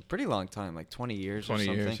a pretty long time, like 20 years 20 or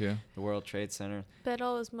something. years, yeah. The World Trade Center. Bet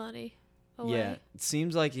all his money away. Yeah. It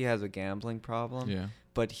seems like he has a gambling problem. Yeah.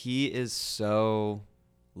 But he is so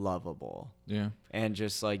lovable. Yeah. And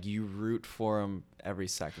just, like, you root for him every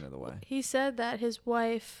second of the way. He said that his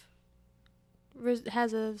wife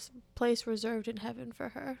has a place reserved in heaven for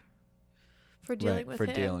her. For dealing with for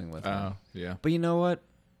him. dealing with him. Oh, yeah. But you know what?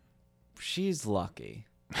 She's lucky.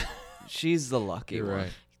 She's the lucky You're one.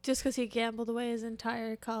 right. Just because he gambled away his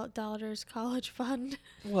entire daughter's college fund.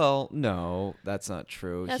 Well, no, that's not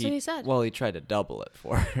true. That's what he said. Well, he tried to double it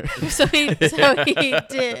for her. so he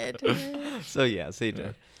did. So yes, he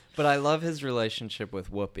did. But I love his relationship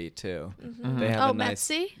with Whoopi too. Mm-hmm. They have Oh, a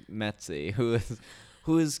nice Metzi,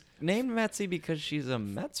 who is named Metzi because she's a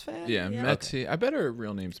Mets fan. Yeah, Yeah. Metzi. I bet her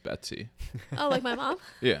real name's Betsy. Oh, like my mom?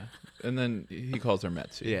 Yeah, and then he calls her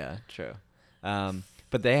Metzi. Yeah, true.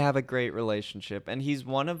 But they have a great relationship, and he's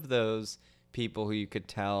one of those people who you could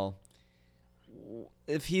tell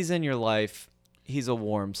if he's in your life, he's a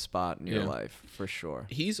warm spot in your life for sure.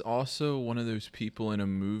 He's also one of those people in a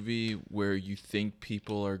movie where you think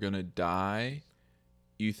people are gonna die.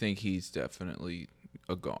 You think he's definitely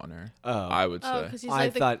a goner. Oh, I would Oh, say. because he's I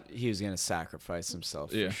like thought he was gonna sacrifice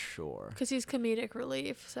himself Yeah. for sure. because he's comedic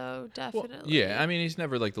relief, so Well, definitely. yeah, I mean he's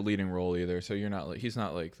never like the leading role either, so you're not like he's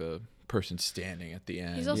not like the person standing at the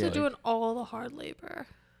end. He's also Like, doing all the hard labor.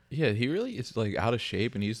 Yeah, he really is like out of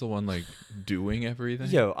shape, and he's the one like doing everything.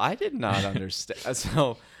 Yo, I did not understand.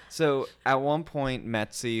 So at one point,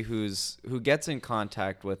 Metzi, who gets in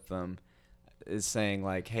contact with them, is saying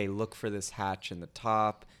like, "Hey, look for this hatch in the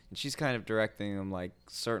top," and she's kind of directing them like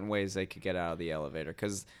certain ways they could get out of the elevator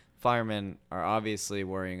because firemen are obviously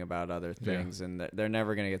worrying about other things, and they're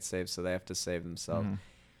never gonna get saved, so they have to save themselves. Mhm.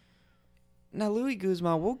 Now, Louis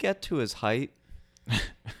Guzman, we'll get to his height.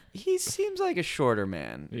 He seems like a shorter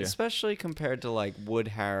man, Yeah. especially compared to like Wood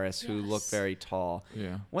Harris, who look Yes. very tall.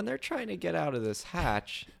 Yeah. When they're trying to get out of this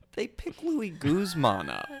hatch, they pick Louis Guzman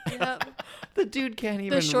up. Yep. The dude can't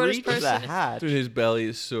even shortest reach the person. hatch. Dude, his belly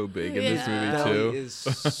is so big in this Yeah. movie belly too. is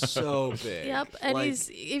so big. Yep. And Like,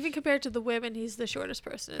 he's even compared to the women, he's the shortest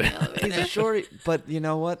person in the elevator. he's a shorty, but you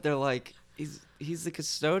know what? They're like, he's the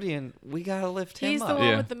custodian. We gotta lift him He's up. the one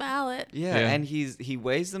Yeah. with the mallet. Yeah, Yeah. and he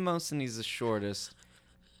weighs the most and he's the shortest.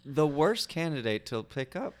 The worst candidate to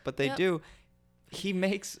pick up, but they Yep. do. He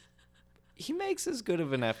makes as good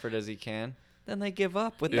of an effort as he can. Then they give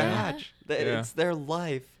up with the Yeah. hatch. Yeah. It's their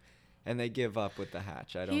life, and they give up with the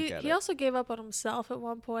hatch. I don't get He it. also gave up on himself at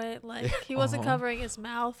one point. Like he wasn't Uh-huh. covering his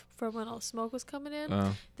mouth from when all the smoke was coming in.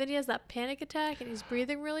 Oh. Then he has that panic attack and he's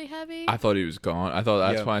breathing really heavy. I thought he was gone. I thought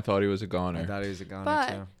that's Yeah. why I thought he was a I goner. thought he was a goner But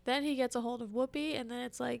too. then he gets a hold of Whoopi, and then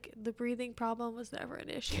it's like the breathing problem was never an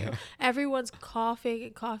issue. Yeah. Everyone's coughing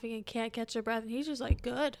and can't catch their breath, and he's just like,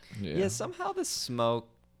 good. Yeah, somehow the smoke,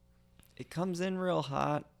 it comes in real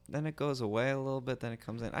hot, then it goes away a little bit, then it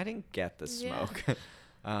comes in. I didn't get the Yeah. smoke.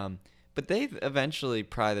 But they eventually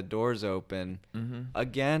pry the doors open. Mm-hmm.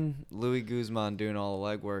 Again, Louis Guzman doing all the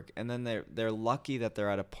legwork, and then they're lucky that they're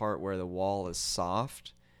at a part where the wall is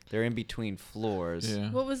soft. They're in between floors.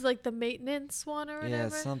 Yeah. What was like the maintenance one or Yeah,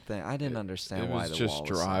 whatever? something. I didn't understand It why was the just wall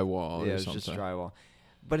was soft. drywall Yeah, or it was just something. drywall.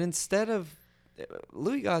 But instead of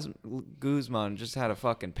Louis Guzman just had a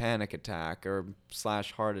fucking panic attack or /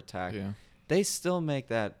 heart attack. Yeah. They still make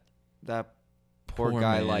that poor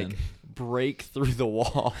guy man. like break through the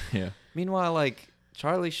wall. Yeah. Meanwhile, like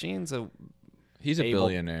Charlie Sheen's He's a Able-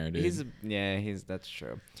 billionaire, dude. that's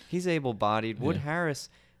true. He's able-bodied. Wood Yeah. Harris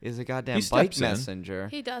is a goddamn He bike steps in. messenger.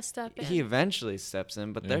 He does step in. He eventually steps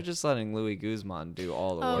in, but Yeah. they're just letting Louis Guzman do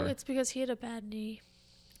all the Oh, work. it's because he had a bad knee.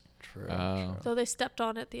 True. Oh. So they stepped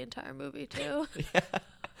on it the entire movie too.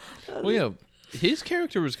 Well, yeah. His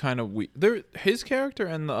character was kind of weak. His character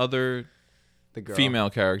and the other The girl. female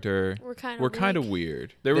character We're kind of were kind of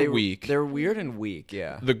weird. They were weak. They're weird and weak.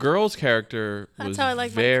 Yeah. The girl's character That's was how I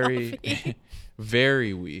like my very, coffee.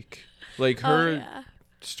 very weak. Like Oh her yeah.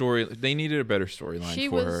 story, they needed a better storyline She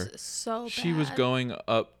for was her. so bad. She was going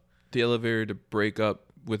up the elevator to break up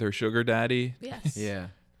with her sugar daddy, Yes. Yeah.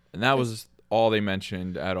 and that was all they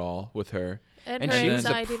mentioned at all with her. And And her she was a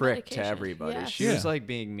anxiety prick medication. to everybody. Yes. She Yeah. was like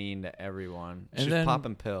being mean to everyone. And She was then-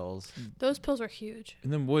 popping pills. Those pills were huge.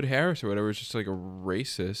 And then Wood Harris or whatever was just like a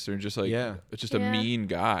racist or just like Yeah. just Yeah. a mean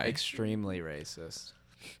guy, Extremely racist.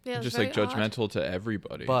 Yeah, it was just very like odd. judgmental to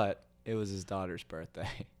everybody. But it was his daughter's birthday,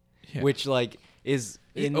 Yeah. which like is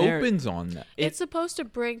it in there. opens on that. It's supposed to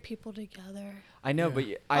bring people together. I know,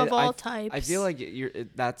 Yeah. but Of all I types. feel like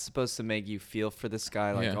that's supposed to make you feel for this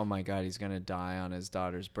guy. Like, Yeah. oh my god, he's gonna die on his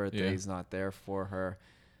daughter's birthday. Yeah. He's not there for her.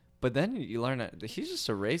 But then you learn that he's just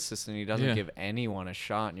a racist and he doesn't Yeah. give anyone a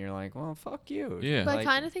shot. And you're like, well, fuck you. Yeah. But Like,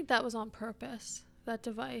 I kind of think that was on purpose, that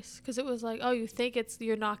device, because it was like, oh, you think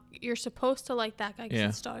you're supposed to like that guy because Yeah.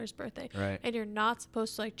 it's his daughter's birthday, Right. and you're not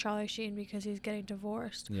supposed to like Charlie Sheen because he's getting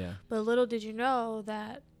divorced. Yeah. But little did you know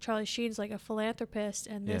that Charlie Sheen's like a philanthropist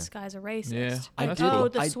and this Yeah. guy's a racist. Yeah. I Like, did- oh,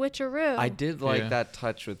 the I- switcheroo. I did like Yeah. that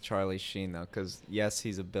touch with Charlie Sheen though, because yes,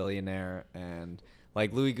 he's a billionaire, and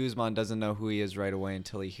like Louis Guzman doesn't know who he is right away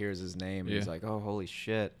until he hears his name. And he's Yeah. like, oh, holy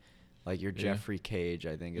shit! Like you're Yeah. Jeffrey Cage,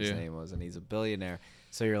 I think his Yeah. name was, and he's a billionaire.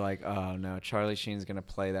 So you're like, oh no, Charlie Sheen's gonna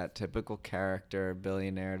play that typical character,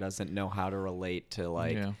 billionaire, doesn't know how to relate to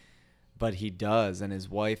like, yeah. but he does. And his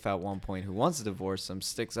wife at one point, who wants to divorce him,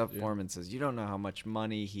 sticks up Yeah. for him and says, you don't know how much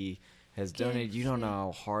money he has donated. You Gives, don't know yeah.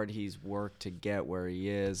 how hard he's worked to get where he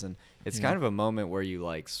is. And it's Yeah. kind of a moment where you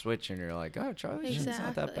like switch and you're like, oh, Charlie Sheen's not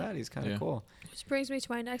that Exactly. bad. He's kind of Yeah. cool. Which brings me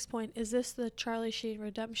to my next point. Is this the Charlie Sheen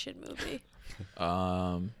redemption movie?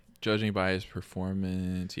 Judging by his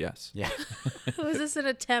performance, yes. Yeah. Was this an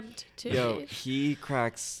attempt to Yo, be? he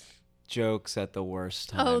cracks jokes at the worst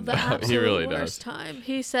time. Oh, the He absolute really worst time.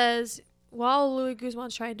 He says, while Louis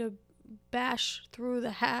Guzman's trying to bash through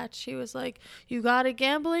the hatch, he was like, you got a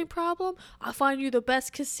gambling problem? I'll find you the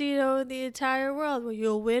best casino in the entire world where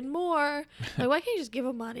you'll win more. Like, why can't you just give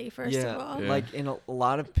him money, first yeah, of all? Yeah. like in a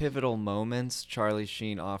lot of pivotal moments, Charlie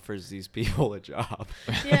Sheen offers these people a job.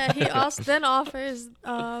 Yeah, he also then offers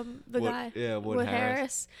the guy, Wood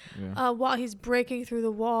Harris, Yeah. while he's breaking through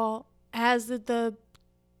the wall as the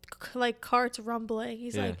like cart's rumbling.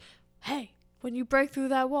 He's Yeah. like, hey, when you break through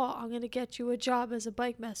that wall, I'm going to get you a job as a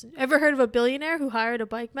bike messenger. Ever heard of a billionaire who hired a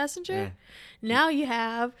bike messenger? Yeah. Now you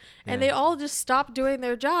have. And Yeah. they all just stopped doing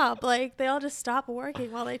their job. Like, they all just stopped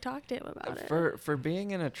working while they talked to him about it. For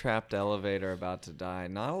being in a trapped elevator about to die,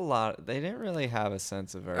 not a lot. They didn't really have a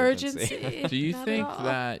sense of urgency. Urgency. Do you Not at think all.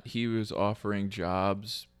 that he was offering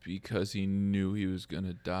jobs because he knew he was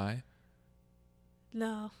gonna die?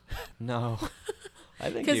 No. No. I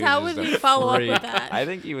think 'Cause he was how just would a he follow up with freak. that? I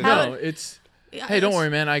think he was. How No, would- it's Yeah, hey, don't it's- worry,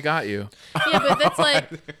 man, I got you. Yeah, but that's like,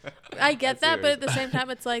 I get I see that, what but you're at the same time,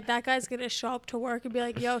 it's like that guy's gonna show up to work and be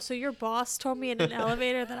like, "Yo, so your boss told me in an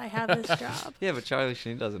elevator that I have this job." Yeah, but Charlie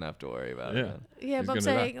Sheen doesn't have to worry about Yeah. it. Man. Yeah, He's but I'm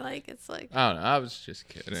gonna die. saying like it's like, I don't know. I was just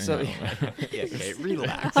kidding. So I don't know. yeah, okay,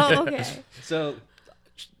 relax. oh, okay. So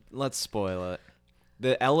let's spoil it.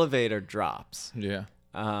 The elevator drops. Yeah.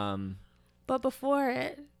 But before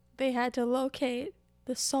it, they had to locate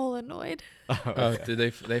the solenoid. Oh, did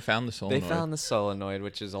they found the solenoid? They found the solenoid,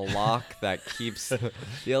 which is a lock that keeps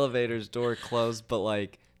the elevator's door closed. But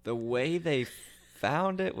like the way they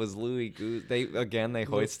found it was Louis Guzman. They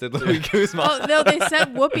hoisted Louis Guzman. Oh no, they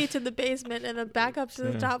sent Whoopi to the basement and then back up to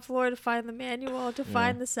the Yeah. top floor to find the manual to Yeah.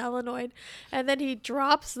 find the solenoid, and then he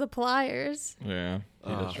drops the pliers. Yeah. He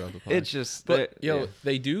does Oh, drop the it's just But yeah.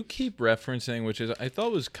 they do keep referencing, which is I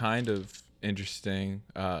thought was kind of interesting.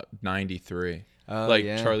 93. Oh, Like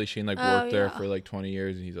yeah. Charlie Sheen Oh, worked there yeah. for like 20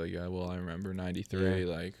 years, and he's like, yeah, well, I remember 93. Yeah.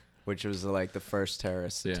 Like, Which was like the first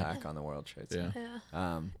terrorist Yeah. attack on the World Trade yeah. Center.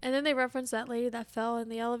 Yeah. Um, And then they reference that lady that fell in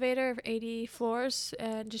the elevator, 80 floors,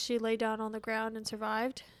 and she lay down on the ground and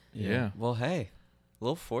survived. Yeah. Well, hey, a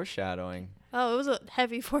little foreshadowing. Oh, it was a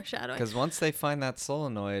heavy foreshadowing. Because once they find that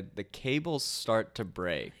solenoid, the cables start to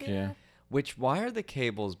break. Yeah. Which, why are the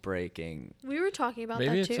cables breaking? We were talking about Maybe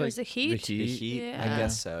that it's too. like Is the heat? The heat? Yeah. I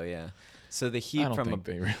guess so, yeah. So the heat I don't from think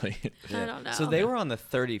they really. I don't know. So they were on the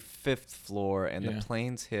 35th floor, and Yeah. the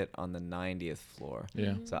planes hit on the 90th floor.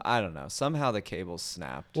 Yeah. So I don't know. Somehow the cables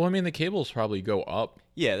snapped. Well, I mean, the cables probably go up.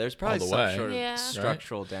 Yeah, there's probably the some way. sort of Yeah. Right?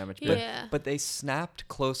 structural damage. But, Yeah. but they snapped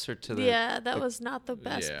closer to the. Yeah, that was not the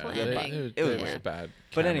best yeah, planning. It was was weird. bad.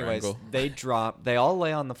 But camera anyways, angle. they drop. They all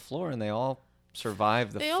lay on the floor, and they all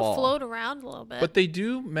survive the They fall. all float around a little bit. But they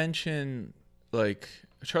do mention, like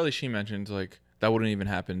Charlie Sheen mentions, like that wouldn't even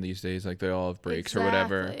happen these days. Like they all have brakes or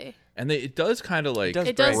whatever, Exactly. and it does kind of like does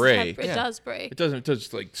It does. break. It Yeah. does break. It doesn't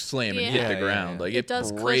just like slam and hit Yeah. the Yeah, ground. yeah. Like It it,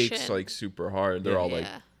 does breaks cushion. like super hard. They're Yeah. all like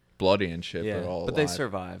Yeah. bloody and shit. Yeah, They're all but they alive.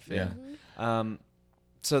 survive. Yeah. Yeah.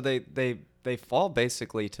 So they fall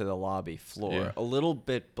basically to the lobby floor, Yeah. a little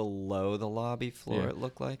bit below the lobby floor. Yeah. It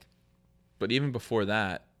looked like. But even before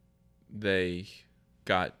that, they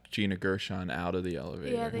got Gina Gershon out of the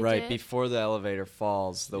elevator. Yeah, they Right did. before the elevator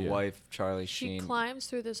falls, the Yeah. wife Charlie She Sheen. climbs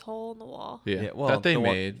through this hole in the wall. Yeah, well, that they the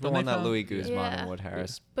made. the when one they that found- Louis yeah. Guzman Yeah. and Wood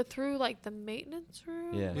Harris. But through like the maintenance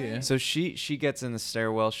room. Yeah. Yeah. So she gets in the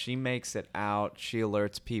stairwell. She makes it out. She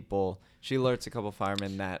alerts people. She alerts a couple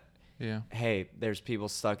firemen that, Yeah. hey, there's people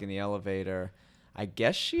stuck in the elevator. I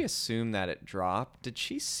guess she assumed that it dropped. Did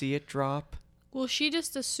she see it drop? Well, she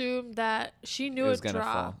just assumed that she knew it was it gonna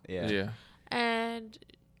dropped, fall. Yeah. Yeah. and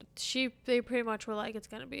they pretty much were like, it's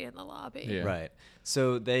gonna be in the lobby. Yeah. Right.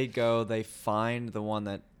 So they go. They find the one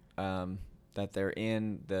that that they're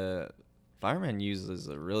in. The fireman uses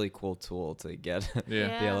a really cool tool to get Yeah.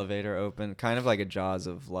 the Yeah. elevator open, kind of like a Jaws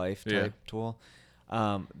of Life type Yeah. tool.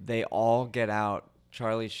 They all get out.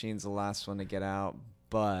 Charlie Sheen's the last one to get out,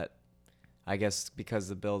 but I guess because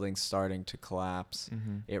the building's starting to collapse,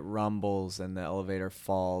 it rumbles and the elevator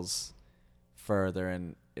falls further,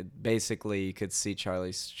 and basically you could see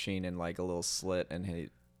Charlie Sheen in like a little slit, and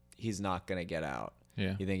he's not gonna get out.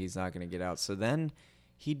 Yeah. You think he's not gonna get out. So then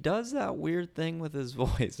he does that weird thing with his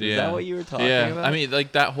voice. Is Yeah. that what you were talking Yeah. about? I mean,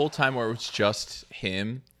 like that whole time where it was just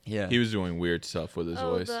him. yeah. He was doing weird stuff with his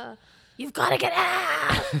voice. You've got to get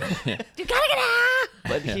out. You've got to get out.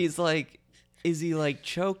 But he's like, is he like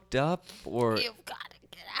choked up or? You've got to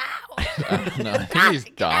get out. I don't know. I think he's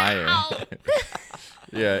dying.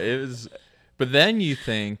 Yeah, it was. But then you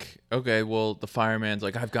think, okay, well, the fireman's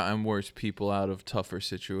like, I've gotten worse people out of tougher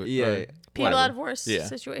situations. Yeah. People out of worse Yeah.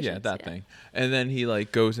 situations. Yeah, that thing. And then he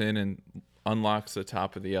like goes in and unlocks the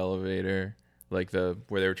top of the elevator, like where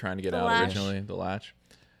they were trying to get The out latch. originally, the latch.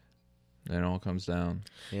 Then it all comes down.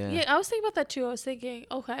 Yeah. Yeah, I was thinking about that too. I was thinking,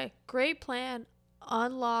 okay, great plan.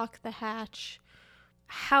 Unlock the hatch.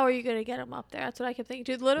 How are you going to get him up there? That's what I kept thinking.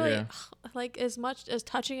 Dude, literally, Yeah. like as much as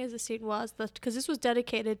touching as the scene was, because this was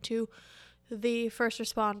dedicated to the first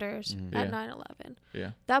responders at Yeah. 9/11.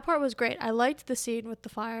 Yeah. That part was great. I liked the scene with the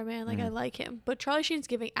fireman. Like, I like him. But Charlie Sheen's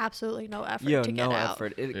giving absolutely no effort Yo, to get no out.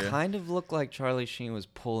 effort. It Yeah. kind of looked like Charlie Sheen was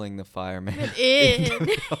pulling the fireman. In.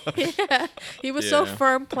 Yeah. He was so Yeah.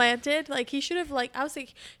 firm planted. Like, he should have, like, I was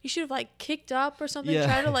thinking, he should have, like, kicked up or something, Yeah.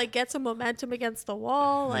 trying to, like, get some momentum against the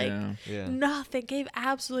wall. Like, Yeah. Yeah. nothing. Gave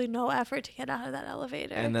absolutely no effort to get out of that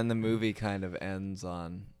elevator. And then the movie kind of ends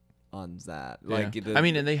on that. Like, Yeah. I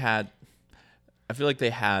mean, and I feel like they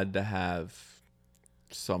had to have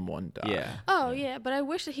someone die. yeah. oh, yeah. But I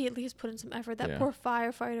wish that he at least put in some effort. That Yeah. poor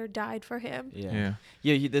firefighter died for him. Yeah.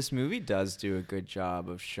 Yeah. This movie does do a good job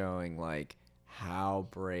of showing like how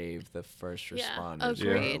brave the first Yeah, responders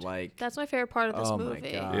agreed. were. Like, That's my favorite part of this oh movie.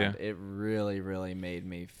 my god, Yeah. it really, really made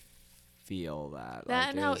me feel that. That Like,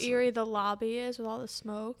 and it how was eerie the lobby is with all the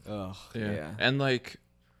smoke. Ugh. Yeah. Yeah. And like,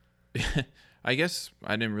 I guess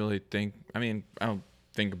I didn't really think. I mean, I don't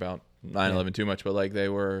think about 9/11 too much, but like they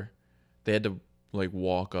had to like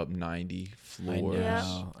walk up 90 floors.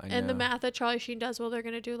 Yeah. I And the know. math that Charlie Sheen does, well, they're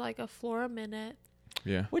going to do like a floor a minute.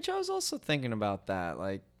 Yeah. Which I was also thinking about that.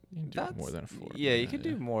 Like, You can do that's more than a floor. Yeah, you could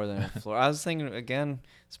do more than a floor. I was thinking again.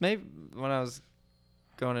 It's maybe when I was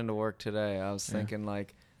going into work today, I was Yeah. thinking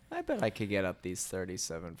like, I bet I could get up these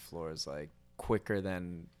 37 floors like quicker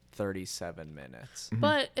than 37 minutes. Mhm.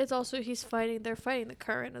 But it's also they're fighting the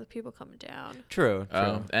current of the people coming down. True.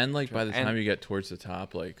 True. And like by the And- time you get towards the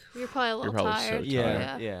top, like You're probably a little probably so tired.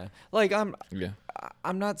 yeah, yeah. Like yeah,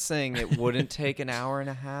 I'm not saying it wouldn't take an hour and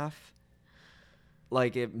a half.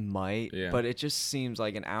 Like it might, Yeah. but it just seems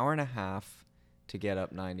like an hour and a half to get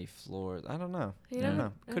up 90 floors. I don't know. You I don't don't-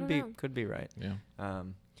 know. I Could don't be know. could be right. yeah.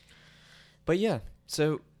 But yeah.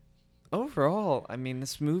 So overall, I mean,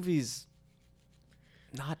 this movie's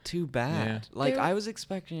not too bad. Yeah. Like There- I was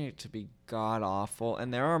expecting it to be god awful,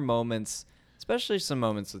 and there are moments, especially some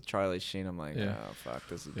moments with Charlie Sheen. I'm like, Yeah. oh fuck,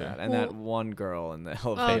 this is Yeah. bad. And Well- that one girl in the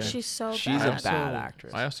Oh, elevator. she's so She's bad. a bad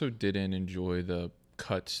actress. I also didn't enjoy the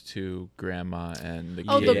cuts to grandma and the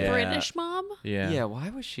Oh, kid. the Yeah. British mom? Yeah. Yeah. Why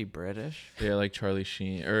was she British? Yeah, like Charlie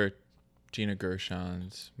Sheen or Gina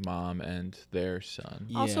Gershon's mom and their son.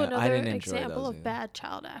 Also Yeah, I another didn't enjoy example those of either. bad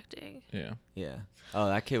child acting. Yeah. Yeah. Oh,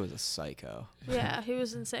 that kid was a psycho. Yeah, he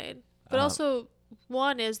was insane. But Um, also,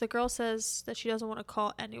 one is the girl says that she doesn't want to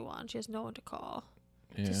call anyone. She has no one to call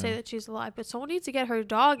Yeah. to say that she's alive. But someone needs to get her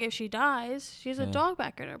dog if she dies. She has a Yeah. dog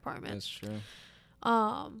back in her apartment. That's true.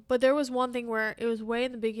 But there was one thing where it was way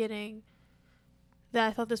in the beginning that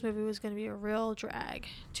I thought this movie was going to be a real drag.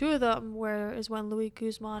 Two of them is when Louis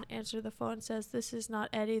Guzman answered the phone and says, "This is not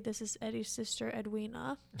Eddie. This is Eddie's sister,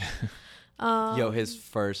 Edwina." His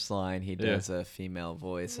first line, he Yeah. does a female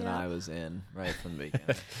voice, and Yeah. I was in right from the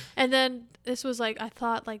beginning. And then this was like, I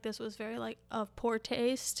thought like this was very like of poor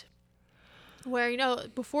taste, where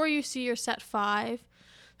before you see your set 5,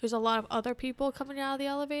 there's a lot of other people coming out of the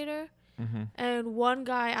elevator, Mm-hmm. and one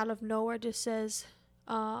guy out of nowhere just says,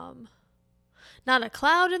 "Not a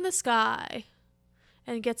cloud in the sky,"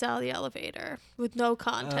 and gets out of the elevator with no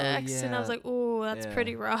context. And I was yeah. like, "Ooh, that's Yeah.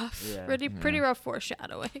 pretty rough. Yeah. Pretty Yeah. rough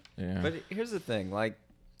foreshadowing." Yeah. But here's the thing, like,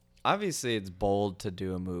 obviously it's bold to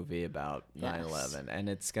do a movie about Yes. 9/11, and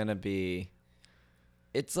it's gonna be,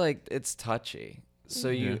 it's like it's touchy, so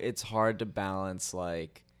Yeah. it's hard to balance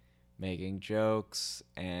like making jokes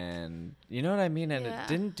and you know what I mean, and Yeah. it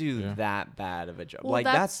didn't do Yeah. that bad of a joke. Well, Like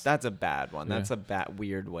that's- that's a bad one. Yeah. That's a bad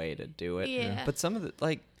weird way to do it. Yeah. But some of the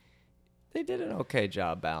like. They did an okay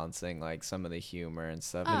job balancing like some of the humor and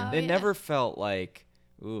stuff. Oh, It yeah. never felt like,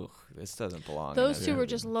 ooh, this doesn't belong. in Those a two were movie.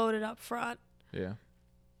 just loaded up front. Yeah.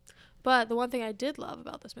 But the one thing I did love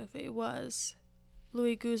about this movie was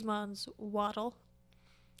Louis Guzman's waddle.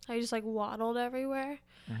 How he just like waddled everywhere.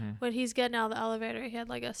 Mm-hmm. When he's getting out of the elevator, he had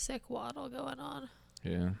like a sick waddle going on.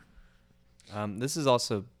 Yeah. This is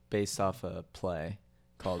also based off a play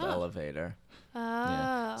called Elevator. Oh,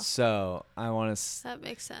 Yeah. So I want to. that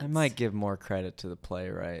makes sense. I might give more credit to the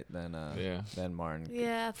playwright than Martin.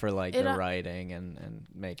 Yeah. For like It, the writing and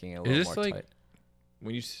making it a little Is more this like tight.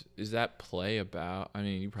 when you is that play about? I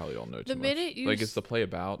mean, you probably don't know too The much. minute you Like, is the play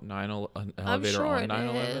about an I'm elevator sure on it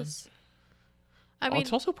 9/11? is. I mean,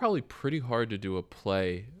 It's also probably pretty hard to do a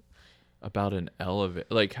play about an elevator.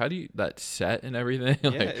 Like, how do you that set and everything?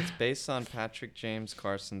 Yeah, Like, it's based on Patrick James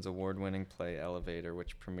Carson's award-winning play Elevator,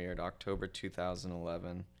 which premiered October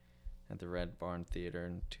 2011 at the Red Barn Theater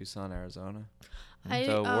in Tucson, Arizona.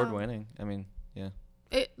 So award-winning. I mean, yeah.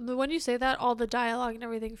 When you say that, all the dialogue and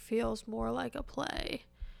everything feels more like a play.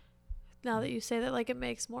 Now that you say that, like, it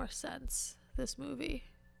makes more sense, this movie.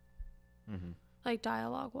 Mm-hmm. Like,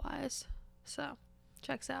 dialogue-wise. So,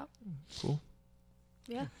 checks out. cool.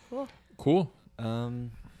 Yeah, cool. Cool.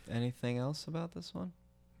 Anything else about this one?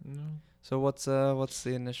 No. So what's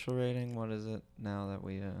the initial rating? What is it now that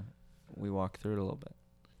we walk through it a little bit?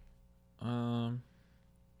 I'm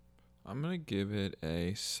gonna give it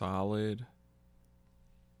a solid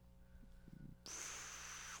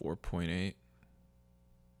 4.8.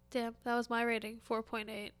 Damn, that was my rating,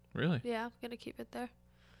 4.8. Really? Yeah, I'm going to keep it there.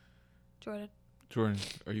 Jordan. Jordan,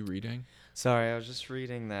 are you reading? Sorry, I was just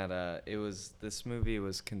reading that this movie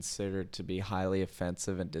was considered to be highly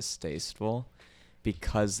offensive and distasteful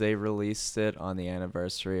because they released it on the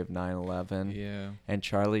anniversary of 9/11. Yeah. And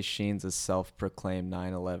Charlie Sheen's a self-proclaimed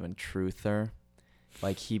 9/11 truther.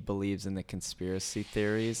 Like, he believes in the conspiracy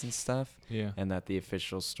theories and stuff. Yeah. And that the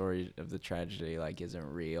official story of the tragedy, like,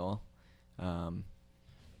 isn't real.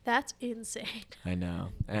 That's insane. I know.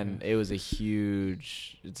 And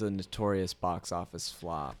it's a notorious box office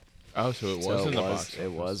flop. Oh, so it was in the box office.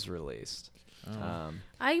 It was released. Oh.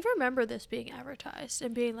 I remember this being advertised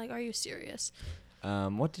and being like, are you serious?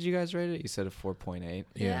 What did you guys rate it? You said a 4.8.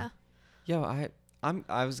 Yeah. Yo,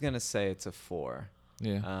 I was gonna say it's a 4.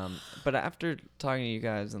 Yeah. But after talking to you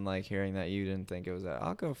guys and like hearing that you didn't think it was that,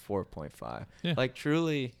 I'll go 4.5. Yeah. Like,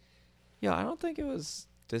 truly, I don't think it was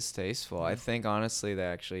distasteful. I think honestly they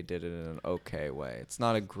actually did it in an okay way. It's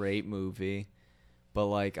not a great movie, but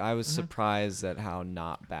like I was surprised at how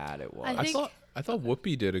not bad it was. I thought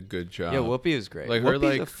Whoopi did a good job. Yeah, Whoopi was great. Like, Whoopi's her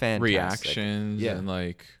like a fantastic. reactions and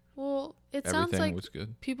like Well, it everything sounds like was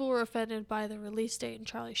good. people were offended by the release date and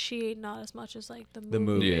Charlie Sheen, not as much as like the movie. The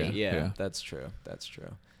movie. Yeah. Yeah, that's true. That's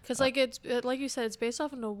true. Because like it's like you said, it's based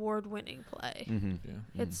off an award-winning play. Mm-hmm.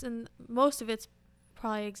 Yeah. It's in most of it's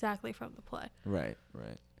probably exactly from the play. Right.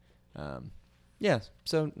 Yeah,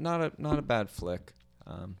 so not a bad flick.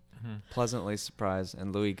 Pleasantly surprised,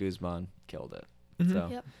 and Louis Guzman killed it. Mhm. So,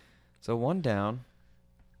 Yep. so one down.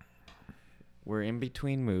 We're in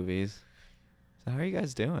between movies. So how are you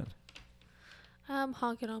guys doing? I'm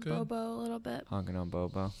honking on Good. Bobo a little bit. Honking on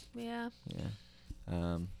Bobo. Yeah.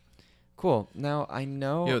 Yeah. Cool. Now I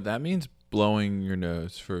know. Yo, that means blowing your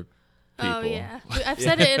nose for people. Oh yeah. I've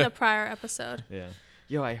said it in a prior episode. Yeah.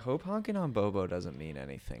 Yo, I hope honking on Bobo doesn't mean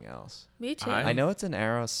anything else. Me too. I know it's an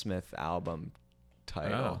Aerosmith album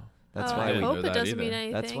title. Oh. That's Oh, why I didn't hope know it that doesn't mean either.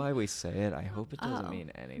 anything. That's why we say it. I hope it doesn't mean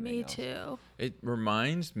anything. Me else. too. It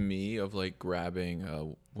reminds me of like grabbing a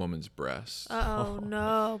woman's breast. Oh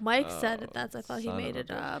no. Mike said it. I thought he Son made of a it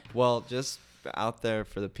bitch. up. Well, just out there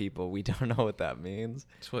for the people, we don't know what that means.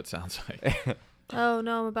 That's what it sounds like. Oh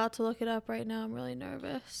no, I'm about to look it up right now. I'm really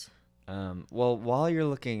nervous. Well, while you're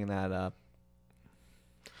looking that up,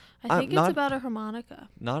 I think it's about a harmonica.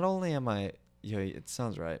 not only am I, it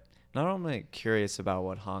sounds right. Not only curious about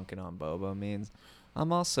what honking on Bobo means,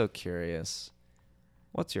 I'm also curious.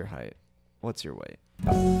 What's your height? What's your weight?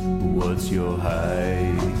 What's your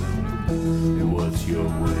height? What's your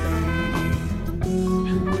weight?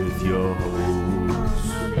 With your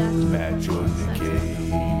host, Matt Jordan McKay.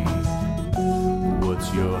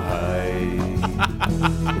 What's your height?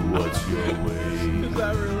 What's your weight? Is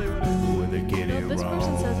that really what it is? When they get it This person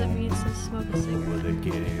wrong, says it means to smoke a when cigarette. they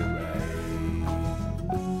get it right.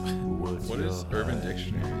 What's What your does Urban height?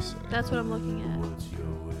 Dictionary say? That's what I'm looking at. What's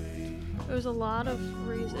your weight? There's a lot of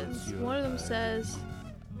reasons. One of them says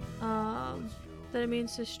that it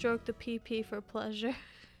means to stroke the PP for pleasure.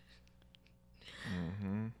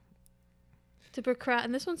 Mm-hmm.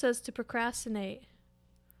 And this one says to procrastinate.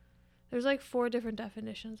 There's like 4 different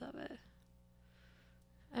definitions of it.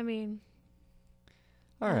 I mean,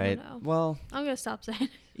 All I don't right. know. Well, I'm gonna stop saying it.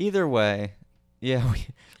 either way, yeah,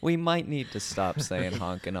 we might need to stop saying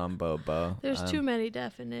honking on Bobo. There's too many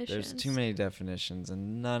definitions. There's too many definitions,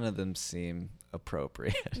 and none of them seem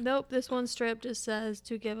appropriate. Nope, this one straight up just says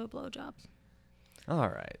to give a blowjob. All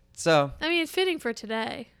right. So, I mean, it's fitting for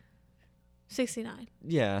today. 69.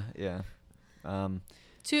 yeah.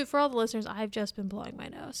 For all the listeners, I've just been blowing my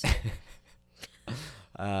nose.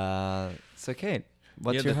 So Kate,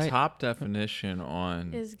 what's yeah, your the height? top definition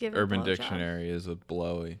on Is giving Urban blowjob. Dictionary is a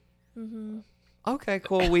blowy. Mm-hmm. Okay,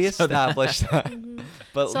 cool. We established that. Mm-hmm.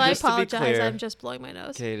 But So I just to be apologize. clear, I'm just blowing my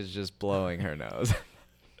nose. Kate is just blowing her nose.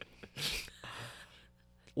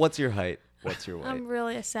 What's your height? What's your weight? I'm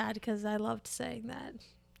really sad because I loved saying that.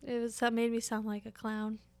 That made me sound like a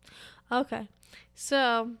clown. Okay,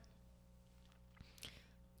 so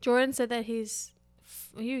Jordan said that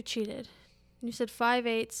you cheated. You said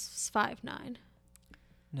 5'8", 5'9".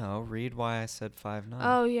 No, read why I said 5'9".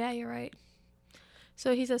 Oh yeah, you're right.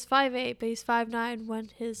 So he says 5'8", but he's 5'9" when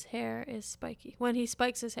his hair is spiky. When he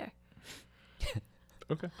spikes his hair.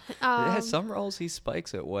 Okay. Yeah, some rolls he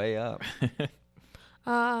spikes it way up.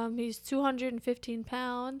 He's 215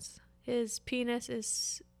 pounds. His penis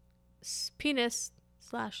is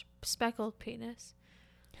penis/speckled penis.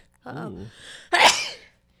 Uh-oh. Ooh.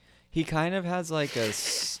 He kind of has like a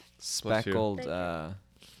speckled. Thank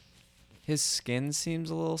His skin seems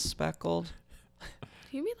a little speckled.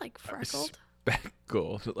 Do you mean like freckled?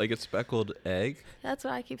 Speckled, like a speckled egg. That's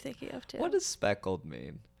what I keep thinking of too. What does speckled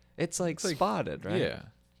mean? It's like spotted, right? Yeah.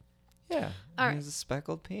 Yeah. All He right. has a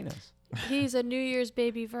speckled penis. He's a New Year's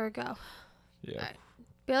baby Virgo. Yeah. Alright.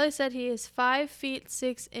 Bailey said he is 5 feet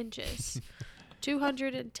 6 inches,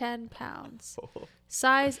 210 pounds.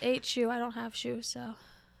 Size 8 shoe. I don't have shoes, so.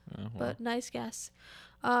 Well. But nice guess.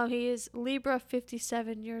 He is Libra,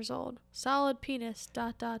 57 years old. Solid penis, ...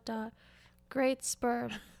 Great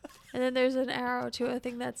sperm. And then there's an arrow to a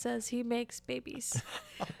thing that says he makes babies.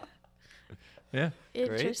 Yeah.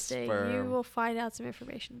 Interesting. You sperm. will find out some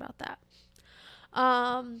information about that.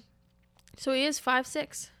 So he is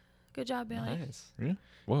 5'6". Good job, Bailey. Nice. Yeah.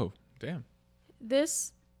 Whoa. Damn.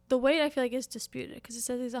 The weight I feel like is disputed because it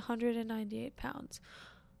says he's 198 pounds,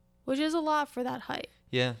 which is a lot for that height.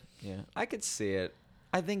 Yeah, yeah. I could see it.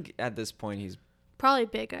 I think at this point Probably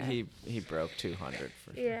bigger. he broke 200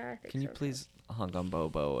 for sure. Yeah, I think Can you so, too. please hunk on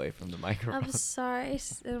Bobo away from the microphone? I'm sorry.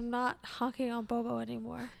 I'm not honking on Bobo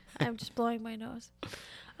anymore. I'm just blowing my nose.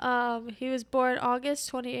 He was born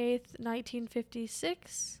August 28th,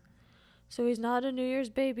 1956. So he's not a New Year's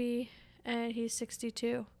baby, and he's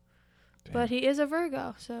 62. Damn. But he is a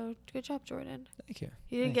Virgo, so good job, Jordan. Thank you.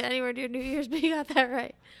 You didn't Thanks. get anywhere near New Year's, but you got that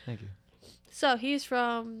right. Thank you. So he's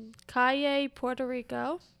from Calle, Puerto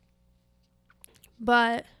Rico.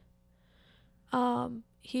 But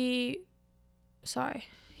he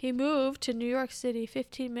moved to New York City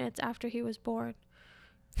 15 minutes after he was born.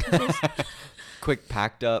 Quick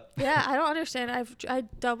packed up. Yeah, I don't understand. I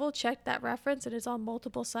double checked that reference and it's on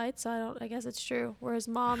multiple sites, so I guess it's true. Where his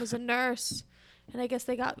mom is a nurse, and I guess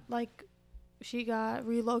she got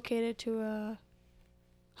relocated to a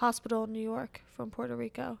hospital in New York from Puerto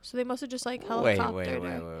Rico. So they must have just helicoptered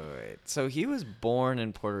her. Wait. So he was born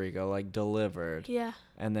in Puerto Rico, like delivered, Yeah.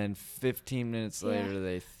 and then 15 minutes Yeah. later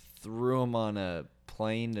they threw him on a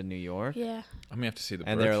plane to New York, Yeah. I'm gonna have to see the.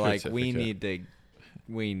 and birth they're like, certificate.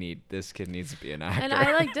 this kid needs to be an actor. And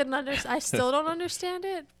I didn't understand. I still don't understand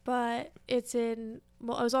it, but it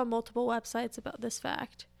was on multiple websites about this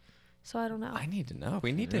fact. So I don't know. I need to know.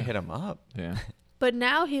 We need to Yeah. hit him up. Yeah. But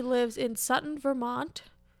now he lives in Sutton, Vermont,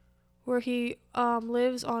 where he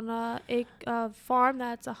lives on a farm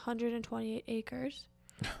that's 128 acres.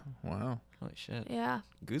 Wow. Holy shit. Yeah.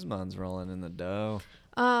 Guzman's rolling in the dough.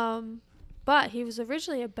 But he was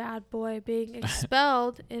originally a bad boy, being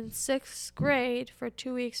expelled in 6th grade for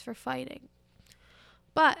 2 weeks for fighting.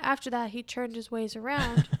 But after that, he turned his ways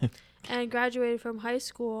around and graduated from high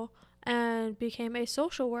school and became a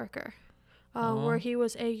social worker, where he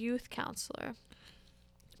was a youth counselor.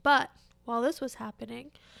 But while this was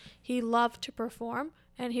happening, he loved to perform,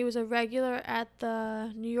 and he was a regular at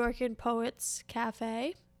the New Yorker Poets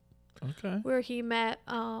Cafe, Okay. where he met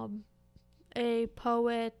a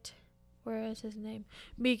poet. Where is his name?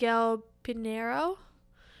 Miguel Pinheiro.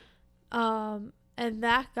 And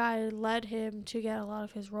that guy led him to get a lot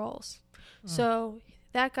of his roles. So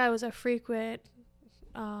that guy was a frequent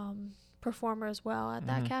performer as well at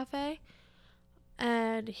that cafe.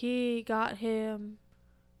 And he got him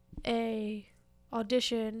a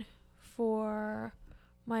audition for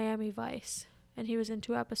Miami Vice. And he was in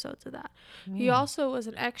 2 episodes of that. He also was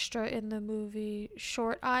an extra in the movie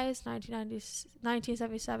Short Eyes,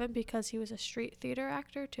 1977, because he was a street theater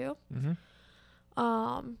actor too. Mm-hmm.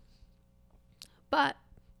 But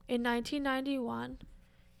in 1991,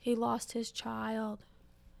 he lost his child.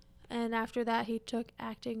 And after that, he took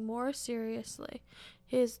acting more seriously.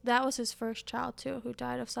 That was his first child too, who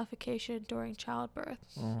died of suffocation during childbirth.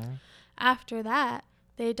 After that,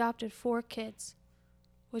 they adopted 4 kids,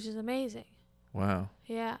 which is amazing. Wow.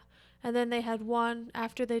 Yeah. And then they had one,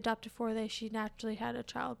 after they adopted 4, she naturally had a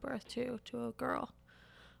childbirth too, to a girl.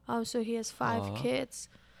 So he has 5 Aw. kids.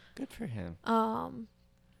 Good for him.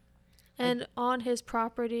 And on his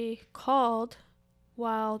property called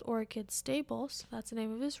Wild Orchid Stables, that's the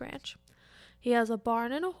name of his ranch, he has a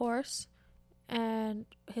barn and a horse, and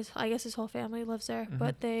I guess his whole family lives there. Mhm.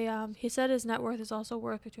 But he said his net worth is also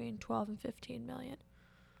worth between 12 and 15 million.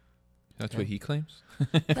 That's Okay. what he claims.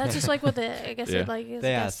 That's just like what I guess Yeah. it like is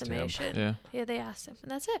They asked him. estimation. Yeah. Yeah, they asked him,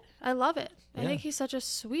 and that's it. I love it. I Yeah. think he's such a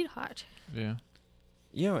sweetheart. Yeah.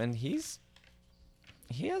 And he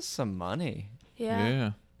has some money. Yeah.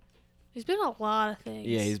 Yeah. He's been in a lot of things.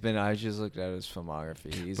 Yeah, I just looked at his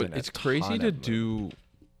filmography. He's But in a it's crazy ton to of movies.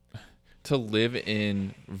 to live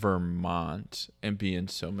in Vermont and be in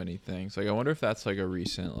so many things. Like, I wonder if that's like a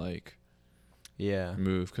recent like Yeah.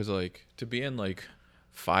 move, because like to be in like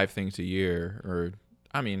 5 things a year, or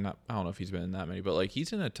I mean, I don't know if he's been in that many, but like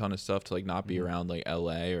he's in a ton of stuff to like not be Mhm. around like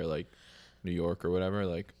LA or like New York or whatever.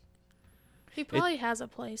 Like, He probably has a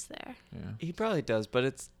place there. yeah. He probably does, but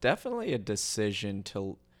it's definitely a decision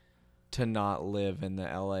to not live in the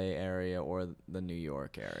LA area or the New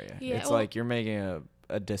York area. Yeah, It's well- like you're making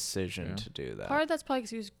a decision Yeah. to do that. Part of that's probably because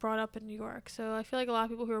he was brought up in New York. So I feel like a lot of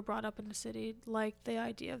people who are brought up in the city like the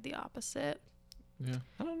idea of the opposite. Yeah.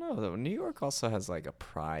 I don't know though. New York also has like a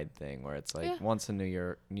pride thing where it's like Yeah. once a New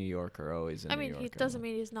Yorker, always a I New mean, Yorker. he doesn't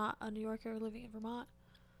mean he's not a New Yorker living in Vermont.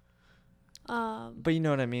 But you know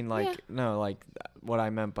what I mean? Like Yeah. no, like what I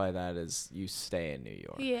meant by that is you stay in New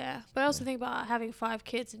York. Yeah, but I also Yeah. think about having 5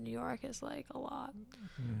 kids in New York is like a lot.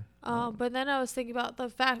 Mm. But then I was thinking about the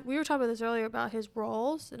fact we were talking about this earlier about his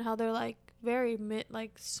roles and how they're like very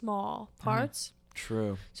small parts.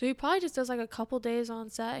 True. So he probably just does like a couple days on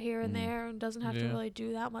set here and Mhm. there and doesn't have to Yeah. really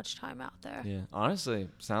do that much time out there. Yeah. Honestly,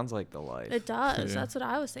 sounds like the life. It does. Yeah. That's what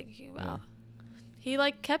I was thinking about. Yeah. He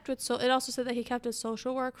like kept with it also said that he kept his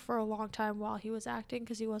social work for a long time while he was acting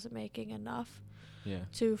because he wasn't making enough Yeah.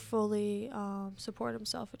 to fully support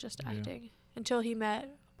himself with just Yeah. acting until he met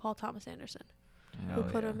Paul Thomas Anderson, who Oh,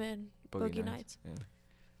 put yeah. him in Boogie Nights. Yeah.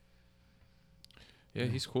 Yeah,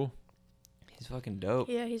 he's cool. He's fucking dope.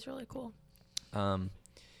 Yeah, he's really cool.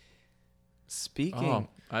 Speaking. Oh,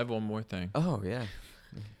 I have one more thing. Oh yeah.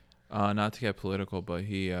 Not to get political, but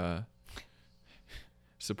he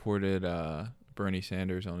supported Bernie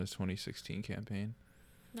Sanders on his 2016 campaign,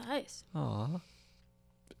 Nice. Aw.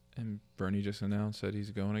 and Bernie just announced that he's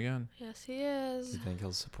going again. Yes, he is. You think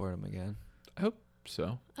he'll support him again? I hope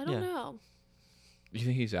so. I don't Yeah. know. You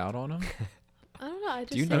think he's out on him? I don't know. I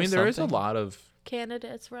just you I know mean, there is a something? lot of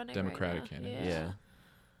candidates running. Democratic right now. candidates. Yeah.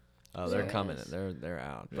 Oh, they're There coming. is. They're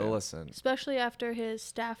out. But Yeah. listen. Especially after his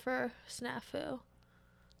staffer snafu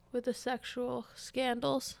with the sexual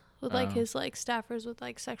scandals with like Oh. his like staffers with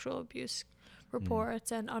like sexual abuse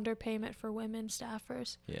reports and underpayment for women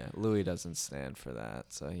staffers. Yeah, Louis doesn't stand for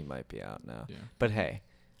that, so he might be out now. yeah. But hey,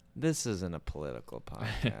 this isn't a political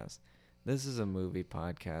podcast. This is a movie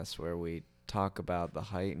podcast where we talk about the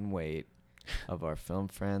height and weight of our film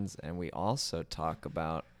friends, and we also talk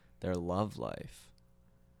about their love life.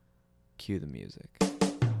 Cue the music.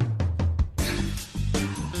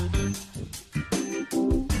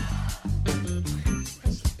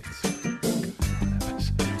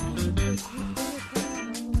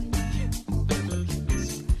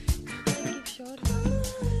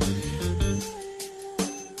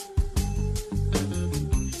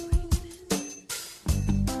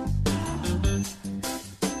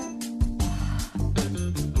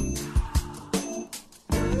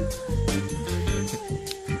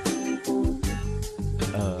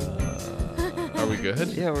 Are we good?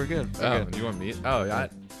 Yeah, we're good. We're Oh, good. you want me? Oh, yeah.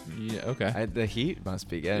 Okay. The heat must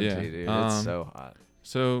be getting Yeah, to you, dude. um, It's so hot.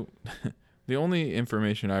 So, the only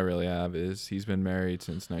information I really have is he's been married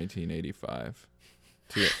since 1985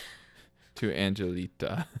 to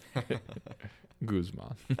Angelita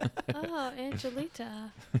Guzman. Oh,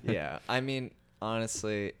 Angelita. Yeah, I mean,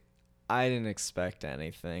 honestly, I didn't expect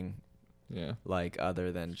anything Yeah, like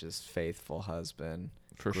other than just faithful husband,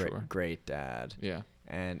 for great, sure. great dad. Yeah,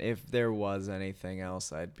 And if there was anything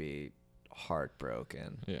else, I'd be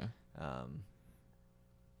heartbroken. yeah,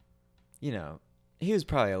 You know, he was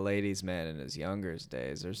probably a ladies' man in his younger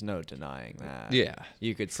days. There's no denying that. yeah.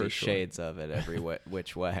 You could for see sure. shades of it every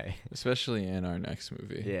which way. Especially in our next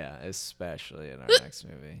movie. Yeah, especially in our next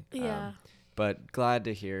movie. Yeah. But glad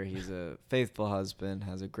to hear he's a faithful husband,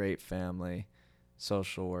 has a great family,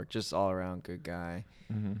 social work, just all around good guy.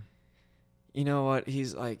 Mm-hmm. You know what?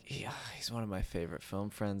 He's like, he's one of my favorite film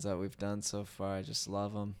friends that we've done so far. I just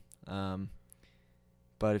love him.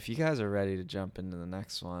 But if you guys are ready to jump into the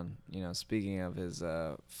next one, speaking of his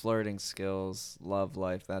flirting skills, love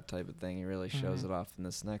life, that type of thing, he really shows it off in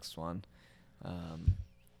this next one. And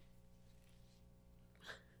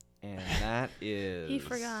that is... He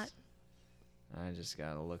forgot. I just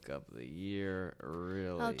got to look up the year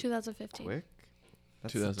really 2015. quick.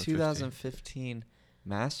 That's 2015. the 2015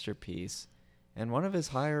 masterpiece and one of his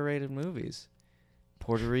higher rated movies,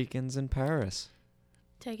 Puerto Ricans in Paris.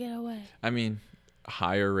 Take it away. I mean,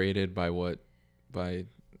 higher rated by what? All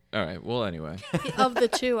right. Well, anyway. Of the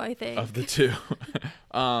two, I think. Of the two.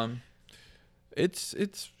 It's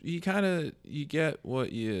you get what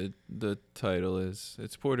the title is.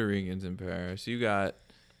 It's Puerto Ricans in Paris. You got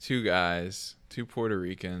two guys, two Puerto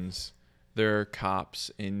Ricans. They're cops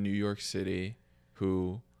in New York City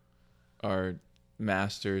who are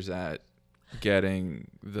masters at getting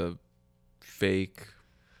the fake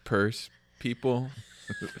purse people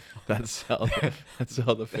that sell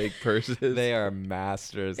the fake purses. They are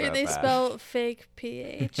masters at They that. spell fake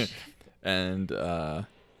PH. And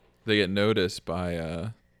they get noticed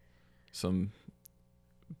by some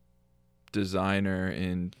designer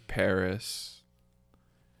in Paris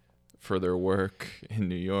for their work in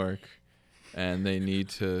New York, and they need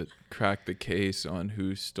to crack the case on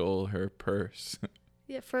who stole her purse.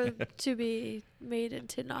 Yeah, to be made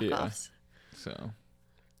into knockoffs. So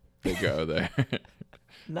they go there.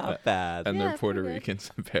 Not bad. And Yeah, they're Puerto pretty good.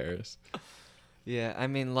 Ricans in Paris. Yeah, I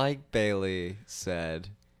mean, like Bailey said,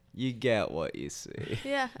 you get what you see.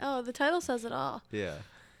 Yeah. Oh, the title says it all. Yeah.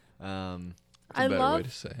 That's a I better way to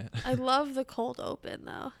say it. I love the cold open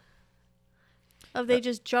though. They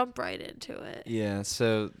just jump right into it. Yeah,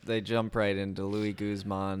 so they jump right into Louis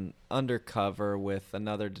Guzman undercover with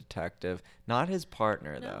another detective. Not his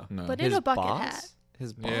partner, though. No. But His in a bucket boss? hat.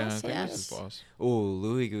 His boss? Yeah, I think yes. it's his boss. Ooh,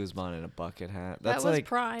 Louis Guzman in a bucket hat. That's That was like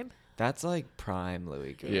prime. that's like prime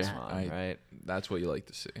Louis Guzman, Yeah, right? That's what you like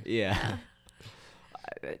to see. Yeah.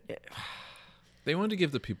 They wanted to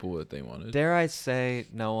give the people what they wanted. Dare I say,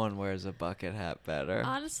 no one wears a bucket hat better.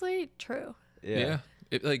 Honestly, true. Yeah.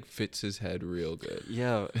 It like fits his head real good.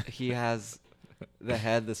 Yo, he has the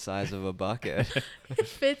head the size of a bucket. It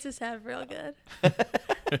fits his head real good.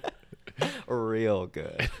 Real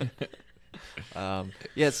good.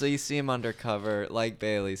 Yeah, so you see him undercover. Like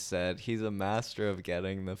Bailey said, he's a master of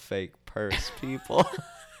getting the fake purse people.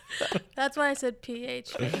 That's why I said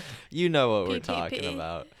PH. You know what we're PPP. talking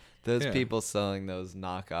about. Those Yeah. people selling those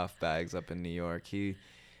knockoff bags up in New York.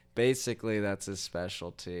 Basically, that's his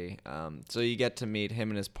specialty. So you get to meet him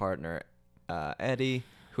and his partner, Eddie,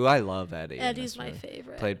 who I love Eddie. in Eddie's this my movie.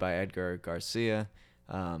 favorite. Played by Edgar Garcia.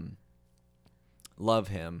 Love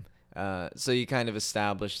him. So you kind of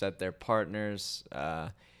establish that they're partners.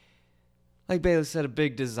 Like Bailey said, a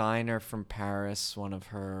big designer from Paris, one of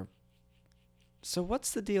her... So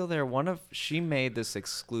what's the deal there? She made this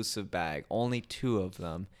exclusive bag, only 2 of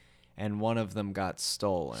them, and one of them got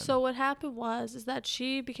stolen. So what happened is that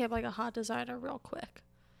she became like a hot designer real quick.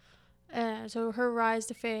 And so her rise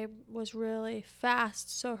to fame was really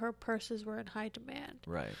fast, so her purses were in high demand.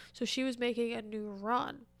 Right. So she was making a new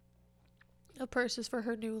run of purses for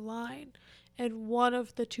her new line. And one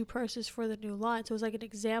of the 2 purses for the new line, so it was like an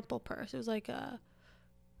example purse. It was like a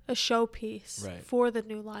showpiece Right. for the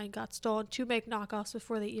new line got stolen to make knockoffs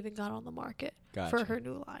before they even got on the market for Gotcha. her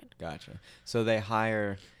new line. Gotcha. So they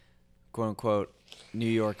hire, quote unquote, New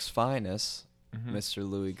York's finest, Mr.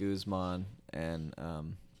 Louis Guzman and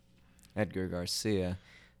Edgar Garcia,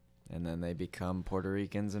 and then they become Puerto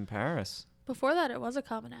Ricans in Paris. Before that, it was a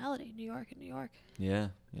commonality, New York and New York. Yeah,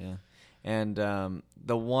 yeah. And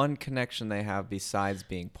the one connection they have besides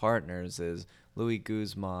being partners is Louis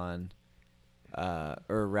Guzman,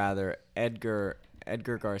 or rather Edgar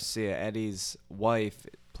Garcia, Eddie's wife,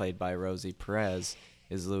 played by Rosie Perez,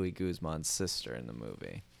 is Louis Guzman's sister in the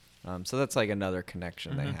movie. So that's like another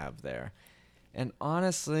connection they have there. And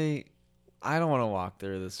honestly, I don't want to walk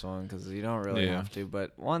through this one because you don't really Yeah. have to.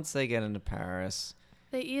 But once they get into Paris,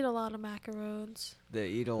 They eat a lot of macarons. they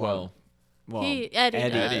eat a Well, lot. Well, Eddie Eddie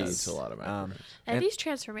does. eats a lot of macarons. Eddie's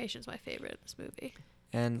transformation is my favorite in this movie.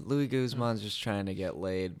 And Louis Guzman's just trying to get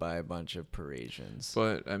laid by a bunch of Parisians.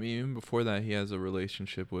 But I mean, even before that, he has a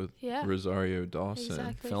relationship with Yeah. Rosario Dawson,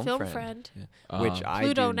 Exactly. Film Film, friend. friend. Yeah. Which I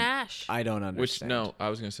Pluto do, Nash. I don't which understand. I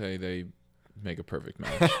was gonna say they make a perfect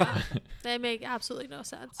match. They make absolutely no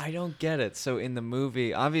sense. I don't get it. So in the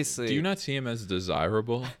movie, obviously, Do you not see him as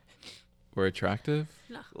desirable or attractive?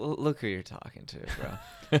 No. Look who you're talking to,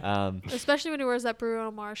 bro. Especially when he wears that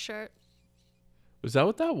Bruno Mars shirt. Was that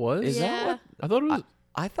what that was? Is Yeah. that what? I thought it was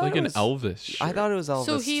I thought like it an was, Elvis. Shirt. I thought it was Elvis.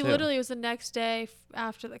 So he too. literally was the next day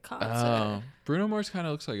after the concert. Oh, Bruno Mars kind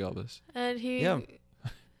of looks like Elvis. And he Yeah.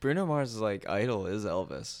 Bruno Mars' like idol is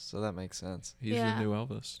Elvis, so that makes sense. He's Yeah. the new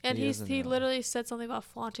Elvis. And He is he an Elvis. literally said something about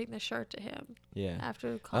flaunting the shirt to him Yeah. after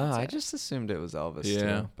the Oh, concert. I just assumed it was Elvis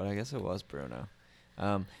Yeah. too, but I guess it was Bruno.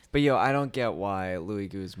 But I don't get why Louis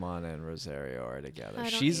Guzman and Rosario are together. I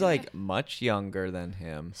don't She's either. like much younger than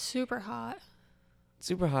him. super hot.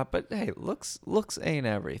 Super hot, but hey, looks ain't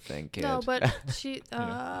everything, kid. No, but she.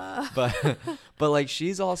 but like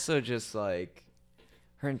she's also just like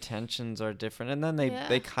her intentions are different, and then they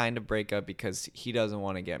Yeah. kind of break up because he doesn't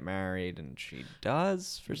want to get married and she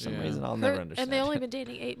does for some Yeah. reason. I'll never understand. And they only been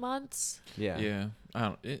dating 8 months. yeah. Yeah. I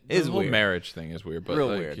don't. Is The whole weird. marriage thing is weird, but Real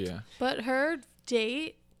like, weird. yeah. But her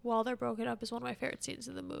date while they're broken up is one of my favorite scenes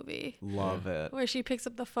in the movie. Love it. Where she picks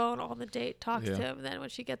up the phone on the date, talks Yeah. to him, and then when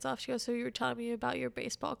she gets off, she goes, "So you were telling me about your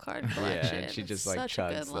baseball card Yeah, collection." and she It's just like such a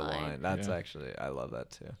chugs good the line. wine. That's Yeah. actually I love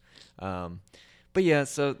that too. But yeah,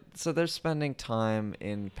 so they're spending time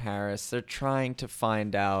in Paris. They're trying to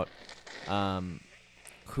find out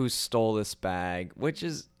who stole this bag, which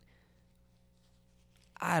is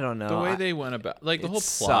I don't know. The way they went about, like, the it whole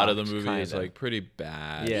plot of the sucked, movie is kinda. like pretty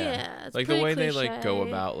bad. Yeah. Yeah, it's Like the pretty way they like go cliche.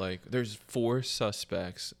 about, like, there's 4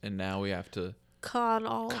 suspects and now we have to con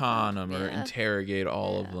all of con them or Yeah. interrogate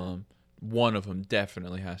all of Yeah. them. One of them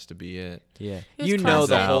definitely has to be it. yeah, It was you know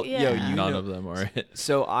the classic. whole Yeah. you None know, of them are it.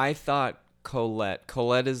 So I thought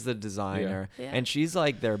Colette is the designer, Yeah. and she's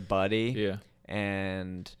like their buddy, Yeah.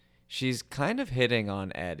 and she's kind of hitting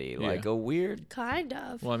on Eddie, like Yeah. a weird. Kind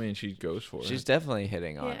of. Well, I mean, she goes for She's it. definitely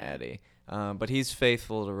hitting on Yeah. Eddie, but he's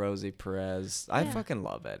faithful to Rosie Perez. I Yeah. fucking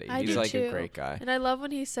love Eddie. I He's do like too. a great guy. And I love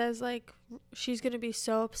when he says like she's gonna be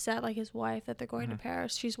so upset, like his wife, that they're going to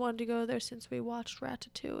Paris. She's wanted to go there since we watched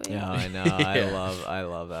Ratatouille. Yeah, I know. Yeah. I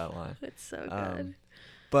love that line. It's so good.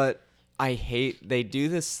 But I hate they do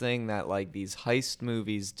this thing that like these heist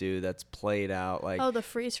movies do that's played out like Oh, the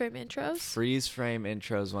freeze frame intros. freeze frame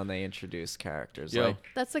intros when they introduce characters. Yo, Like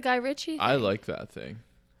That's the Guy Ritchie. I thing. like that thing.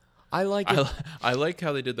 I like it. I like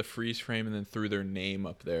how they did the freeze frame and then threw their name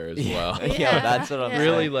up there as Yeah. well. Yeah, that's what I'm Yeah. saying.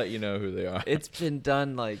 Really let you know who they are. It's been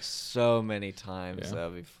done like so many times Yeah.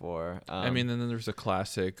 before. I mean, then there's a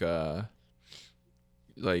classic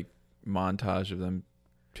like montage of them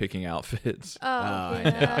picking outfits. Oh, I know,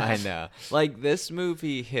 yeah. I know. Like this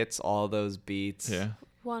movie hits all those beats. Yeah.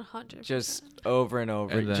 100%. Just over and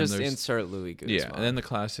over. And then Just there's- insert Louis Guzman. Yeah, and then the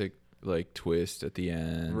classic like twist at the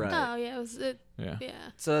end. Right. Oh yeah, it was it. Yeah. Yeah.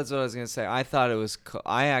 So that's what I was gonna say. I thought it was.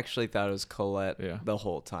 I actually thought it was Colette Yeah. the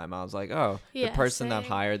whole time. I was like, oh, the Yeah, person that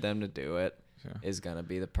same. hired them to do it Yeah. is gonna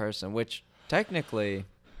be the person, which technically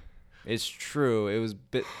is true. It was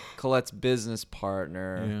Colette's business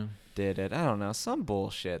partner Yeah. did it. I don't know, some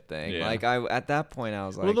bullshit thing. Yeah. Like I at that point I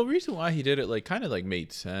was like, Well, the reason why he did it like kind of like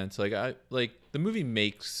made sense. Like the movie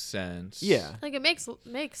makes sense. yeah, Like it makes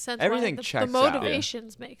sense. why Everything the checks out.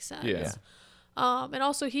 motivations make sense. Yeah. And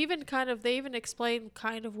also he even they even explained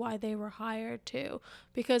kind of why they were hired too,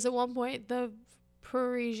 because at one point the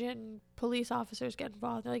Parisian police officers get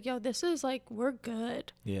involved. They're like, "Yo, this is like we're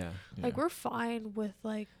good. yeah. Like we're fine with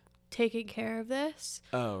like taking care of this."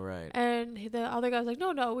 Oh right. And the other guy's like,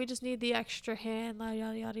 no, we just need the extra hand,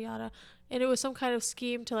 yada, yada, yada. And it was some kind of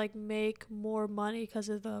scheme to, like, make more money because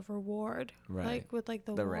of the reward. Right. Like, with, like,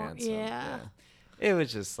 the war. ransom. Yeah. It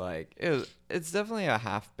was just like it's definitely a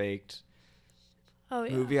half-baked Oh,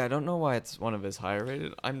 yeah. movie. I don't know why it's one of his higher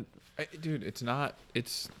rated. Dude, it's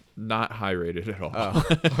not high rated at all. Oh,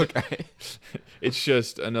 okay. It's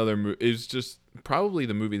just another movie. It's just probably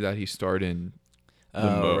the movie that he starred in the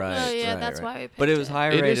most. Oh, yeah, that's why we picked But it was it.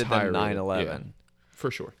 higher It is rated higher than rated, 9/11. for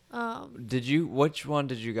sure. Which one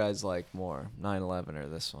did you guys like more, 9/11 or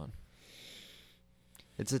this one?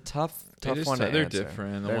 It's a tough It is one to they're answer.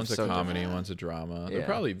 different. They're One's a so comedy, different. one's a drama. Yeah. They're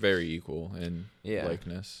probably very equal in Yeah.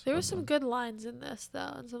 likeness. There were of some them. good lines in this,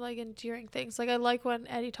 though, and some, like, endearing things. Like, I like when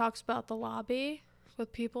Eddie talks about the lobby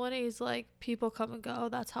with people in it. He's like, people come and go.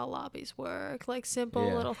 That's how lobbies work. Like, simple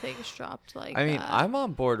Yeah. little things dropped like I mean, that. I'm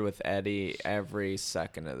on board with Eddie every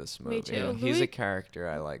second of this movie. Me too. He's a Louis- character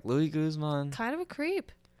I like. Louis Guzman, kind of a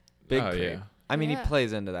creep. big Oh, creep. yeah. I mean, Yeah. he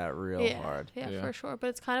plays into that real Yeah, hard. yeah, Yeah. for sure. But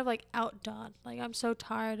it's kind of like outdone. Like I'm so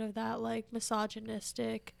tired of that like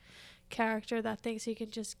misogynistic character that thinks he can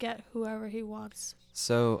just get whoever he wants.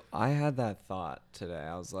 So I had that thought today.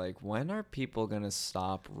 I was like, when are people gonna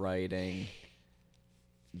stop writing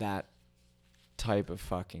that type of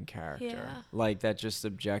fucking character? Yeah. Like that just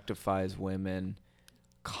objectifies women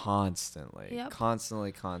constantly. Yep.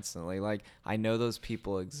 Constantly. Like I know those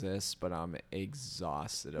people exist, but I'm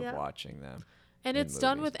exhausted of Yeah. watching them. And In it's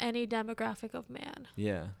done movies. with any demographic of man.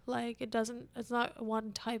 Yeah. Like it's not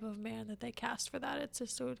one type of man that they cast for that. It's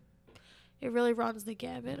just it really runs the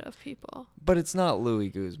gamut of people. But it's not Louis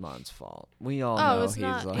Guzman's fault. We all know it's he's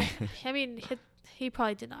not. like. I mean, he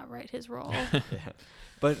probably did not write his role. Yeah.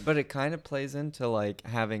 But it kind of plays into like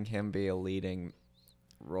having him be a leading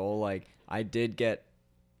role. Like I did get,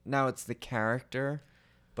 now it's the character,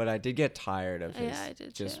 but I did get tired of his I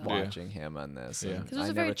did just too. watching him on this. Yeah. and 'Cause it was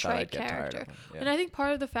I a very never thought I'd trite get tired of character. him. Yeah. And I think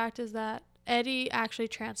part of the fact is that Eddie actually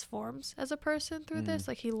transforms as a person through this.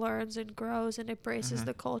 Like he learns and grows and embraces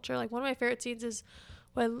the culture. Like one of my favorite scenes is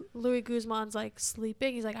when Louis Guzman's like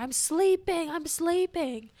sleeping. He's like, I'm sleeping.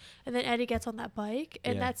 And then Eddie gets on that bike.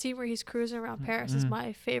 And Yeah. that scene where he's cruising around Paris is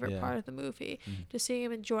my favorite Yeah. part of the movie. Mhm. Just seeing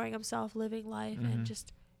him enjoying himself, living life, and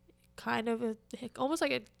just kind of almost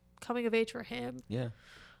like a coming of age for him. Yeah.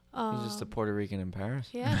 He's just a Puerto Rican in Paris.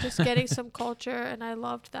 Yeah, just getting some culture, and I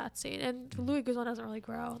loved that scene. And Louis Guzman doesn't really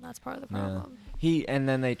grow, and that's part of the No. problem. And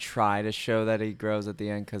then they try to show that he grows at the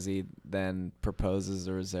end because he then proposes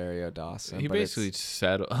to Rosario Dawson. He but it's basically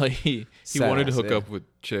said like he wanted to Settles, hook yeah. up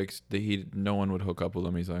with chicks that no one would hook up with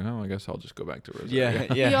him. He's like, oh, I guess I'll just go back to Rosario.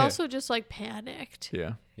 Yeah, yeah. He also just like panicked.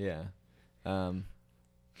 yeah, Yeah. And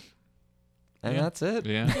Yeah. that's it.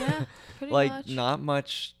 yeah. Yeah, pretty Like much. not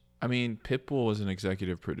much. I mean, Pitbull was an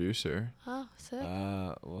executive producer. Oh, sick.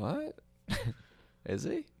 What? Is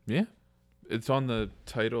he? Yeah, it's on the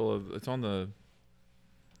title of. It's on the.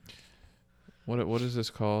 What is this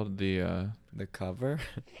called? The The cover?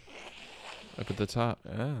 up at the top.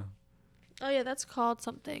 Oh. Oh yeah, that's called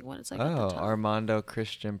something when it's like at the Oh, top. Armando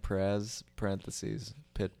Christian Perez, parentheses,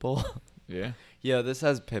 Pitbull. Yeah. Yeah, this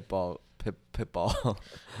has Pitbull. Pitbull.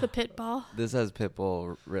 The Pitball. This has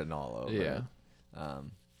Pitbull written all over Yeah. it.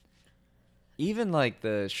 Even like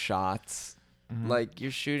the shots, like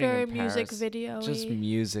you're shooting Very in music Paris, video. just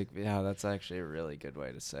music. Yeah, that's actually a really good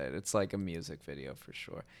way to say it. It's like a music video for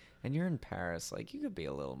sure. And you're in Paris, like you could be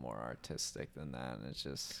a little more artistic than that. And it's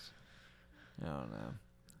just, I don't know.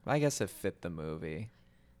 I guess it fit the movie,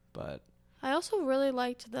 but I also really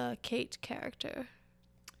liked the Kate character,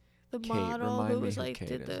 the Kate, model remind who me was who like Kate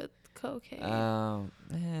did is. the cocaine.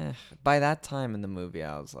 By that time in the movie,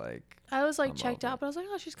 I was like, I was like I'm checked over out, but I was like,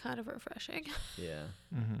 oh, she's kind of refreshing. yeah.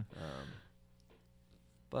 Mm-hmm.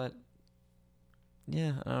 But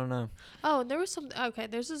yeah, I don't know. Oh, and there was some. Okay,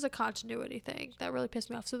 this is a continuity thing that really pissed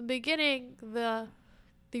me off. So in the beginning, the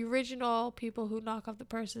original people who knock off the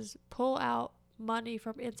purses pull out money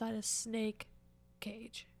from inside a snake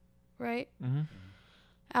cage, right? Mm-hmm.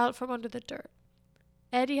 Out from under the dirt.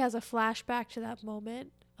 Eddie has a flashback to that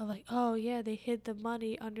moment of like, oh yeah, they hid the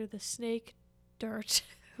money under the snake dirt,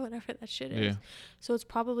 whatever that shit is. Yeah. So it's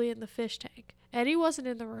probably in the fish tank. Eddie wasn't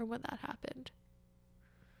in the room when that happened.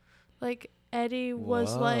 Like Eddie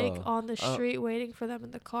was like Whoa. on the Oh. street waiting for them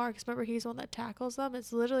in the car. Because remember, he's the one that tackles them.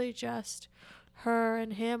 It's literally just her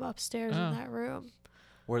and him upstairs Oh. in that room.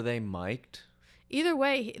 Were they mic'd? Either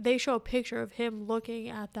way, they show a picture of him looking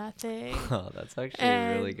at that thing. Oh, that's actually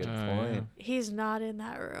a really good And- point. He's not in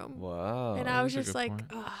that room. Wow. And I was that's a just good like,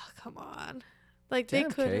 point. oh, come on. Like, Damn,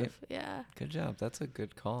 they could Kate. have. Yeah. Good job. That's a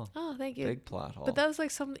good call. Oh, thank you. Big plot hole. But that was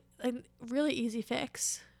like a really easy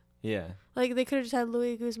fix. yeah. Like, they could have just had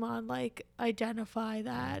Louis Guzman, like, identify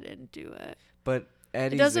that and do it. But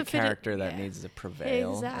Eddie's the doesn't fit it- character that yeah. needs to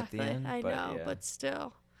prevail Exactly. at the end. I know, yeah. but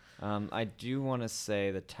still. I do want to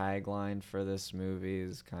say the tagline for this movie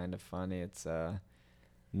is kind of funny. It's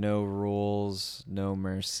no rules, no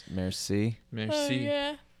merci. Merci.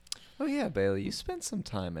 Yeah. Oh yeah, Bailey, you spent some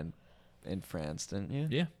time in France, didn't you?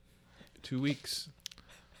 Yeah. 2 weeks.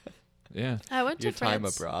 Yeah. I went Your to time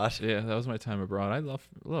France. abroad. Yeah, that was my time abroad. I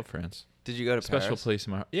love France. Did you go to Special Paris? place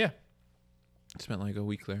in my heart. Yeah. Spent like a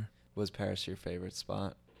week there. Was Paris your favorite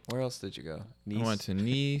spot? Where else did you go? I went to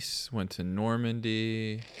Nice, went to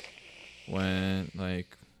Normandy, went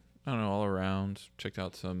like I don't know, all around. Checked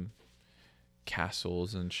out some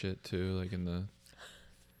castles and shit too, like in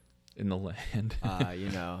the land. You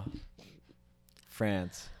know,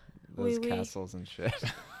 France. Those Oui, oui. castles and shit.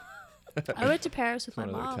 I went to Paris with my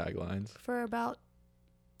One of mom their taglines. for about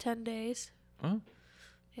 10 days. Oh,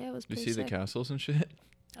 Yeah, it was you pretty see sick. the castles and shit?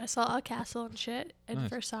 I saw a castle and shit in Nice.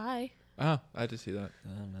 Versailles. Oh, I did see that.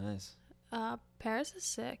 Oh, nice. Paris is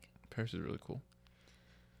sick. Paris is really cool.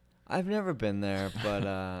 I've never been there,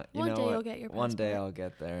 but you One know day what? you'll get your One day passport. I'll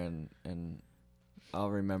get there and I'll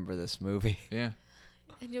remember this movie. Yeah.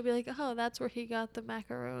 And you'll be like, oh, that's where he got the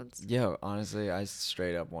macaroons. Yo, honestly, I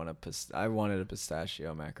straight up want I wanted a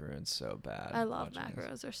pistachio macaroon so bad. I love watching this.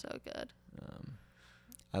 macaroons. They're so good.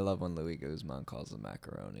 I love when Louis Guzman calls them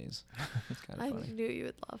macaronis. It's kind I of funny. knew you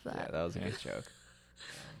would love Yeah, that. that was a Yeah. good joke.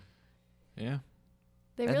 Yeah.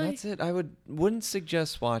 They And really. that's it. I wouldn't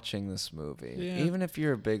suggest watching this movie, Yeah. even if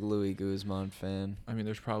you're a big Louis Guzman fan. I mean,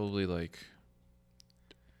 there's probably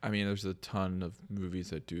there's a ton of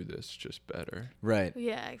movies that do this just better. Right.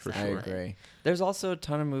 Yeah, For exactly. I agree. There's also a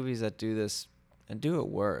ton of movies that do this and do it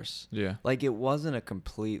worse. Yeah. Like, it wasn't a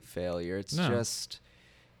complete failure. It's No. just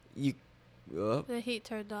you. Oh, The heat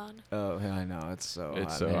turned on. yeah, I know. It's so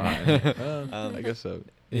It's hot. so man. hot. I guess so.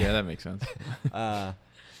 Yeah, that makes sense.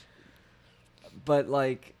 But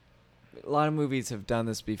like, a lot of movies have done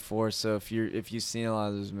this before. So if you've seen a lot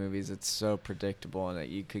of those movies, it's so predictable and that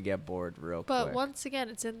you could get bored real But quick. once again,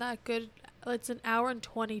 it's in that good. It's an hour and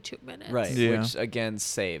 22 minutes. Right, Yeah. which again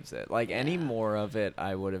saves it. Like, any Yeah. more of it,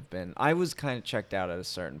 I was kind of checked out at a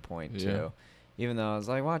certain point too. Yeah. Even though I was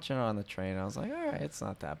like watching it on the train, I was like, all right, it's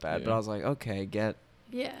not that bad. But Yeah. I was like, okay, Yeah,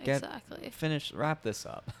 Get- exactly. wrap this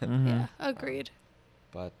up. Mm-hmm. Yeah, agreed.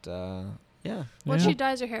 But yeah, Once Yeah. she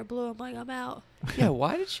dyes her hair blue, I'm like, I'm out. yeah.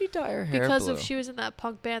 Why did she dye her hair Because blue? of she was in that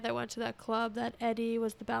punk band that went to that club that Eddie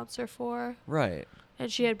was the bouncer for, Right.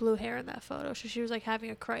 and she had blue hair in that photo, so she was like having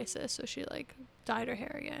a crisis, so she like dyed her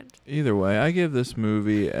hair again. Either way, I give this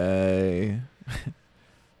movie a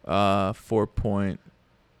 4.9.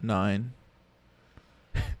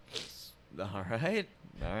 All right.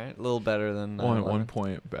 A little better than 1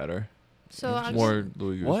 point better. So I'm More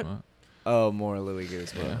Louis What? Guzman. Oh, more Louis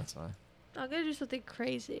Guzman. Yeah. That's fine. I'm gonna do something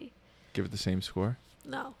crazy. Give it the same score.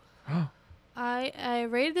 No, I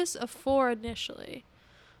rated this a 4 initially.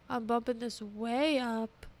 I'm bumping this way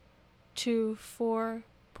up to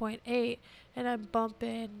 4.8, and I'm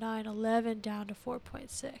bumping 9/11 down to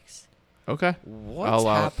 4.6. Okay. What's I'll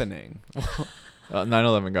allow it. happening?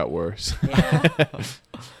 9/11 got worse Yeah.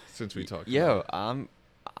 since we talked. Yo, about it.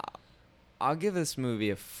 I'll give this movie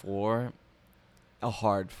a 4, a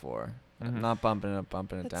hard 4. I'm Mhm. not bumping it up,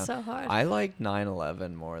 bumping it It's down. so hard. I like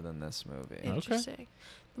 9/11 more than this movie. Okay. Interesting.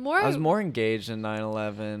 The more I was more engaged in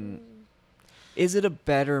 9/11. Is it a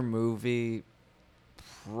better movie?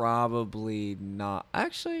 Probably not.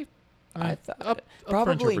 Actually, I thought up for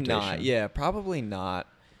probably not. interpretation. Yeah, probably not.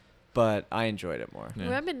 But I enjoyed it more. Yeah.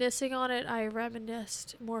 reminiscing on it, I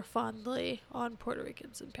reminisced more fondly on Puerto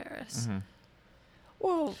Ricans in Paris. Mhm.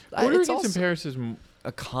 Well, Puerto it's Ricans in also Paris is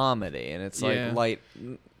a comedy, and it's Yeah. like light.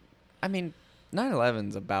 I mean,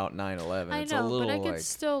 9/11's about 9/11. I It's know, a little but I could like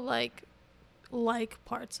still like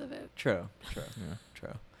parts of it. true. yeah.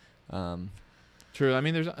 True. True. I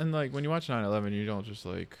mean, when you watch 9/11, you don't just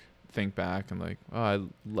like think back and like, oh, I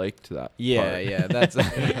liked that. Yeah, part. yeah, that's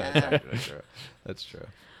Yeah. actually true. That's true.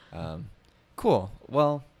 Cool.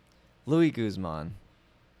 Well, Louis Guzman.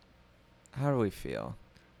 How do we feel?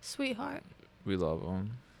 Sweetheart. We love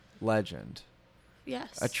him. Legend.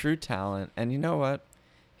 Yes. A true talent. And you know what?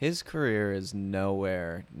 His career is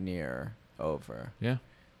nowhere near over. Yeah.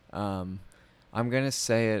 I'm going to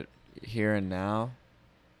say it here and now.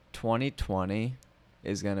 2020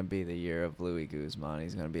 is going to be the year of Louis Guzman.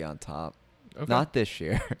 He's going to be on top. Okay. Not this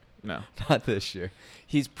year. No. Not this year.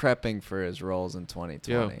 He's prepping for his roles in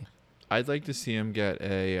 2020. I'd like to see him get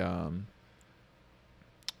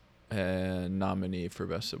a nominee for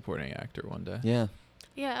Best Supporting Actor one day. Yeah.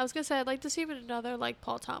 Yeah, I was gonna say I'd like to see him in another like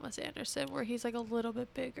Paul Thomas Anderson, where he's like a little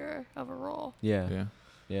bit bigger of a role. Yeah. Yeah.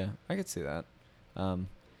 Yeah. I could see that.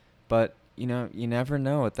 But, you never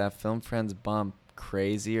know. With that Film Friends bump,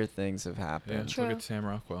 crazier things have Yeah. happened. Just look True. at Sam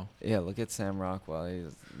Rockwell. Yeah, look at Sam Rockwell.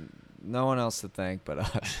 He's no one else to thank but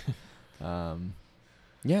us.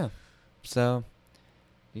 Yeah. So,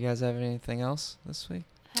 you guys have anything else this week?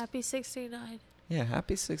 Happy 69. Yeah,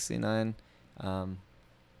 happy 69.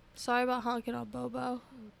 Sorry about honking on Bobo.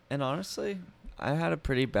 And honestly, I had a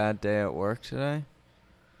pretty bad day at work today.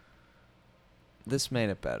 This made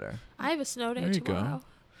it better. I have a snow day There you go. tomorrow.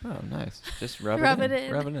 Oh, nice. Just rub, Rub it it in.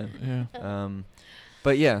 in. Rub it in. Yeah.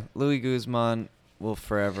 But yeah, Louis Guzman will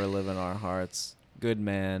forever live in our hearts. Good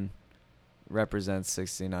man. Represents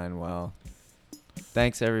 69 well.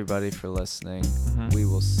 Thanks everybody for listening. Mhm. We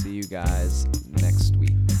will see you guys next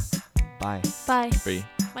week. Bye. Bye, Bye.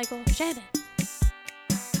 Michael Shannon.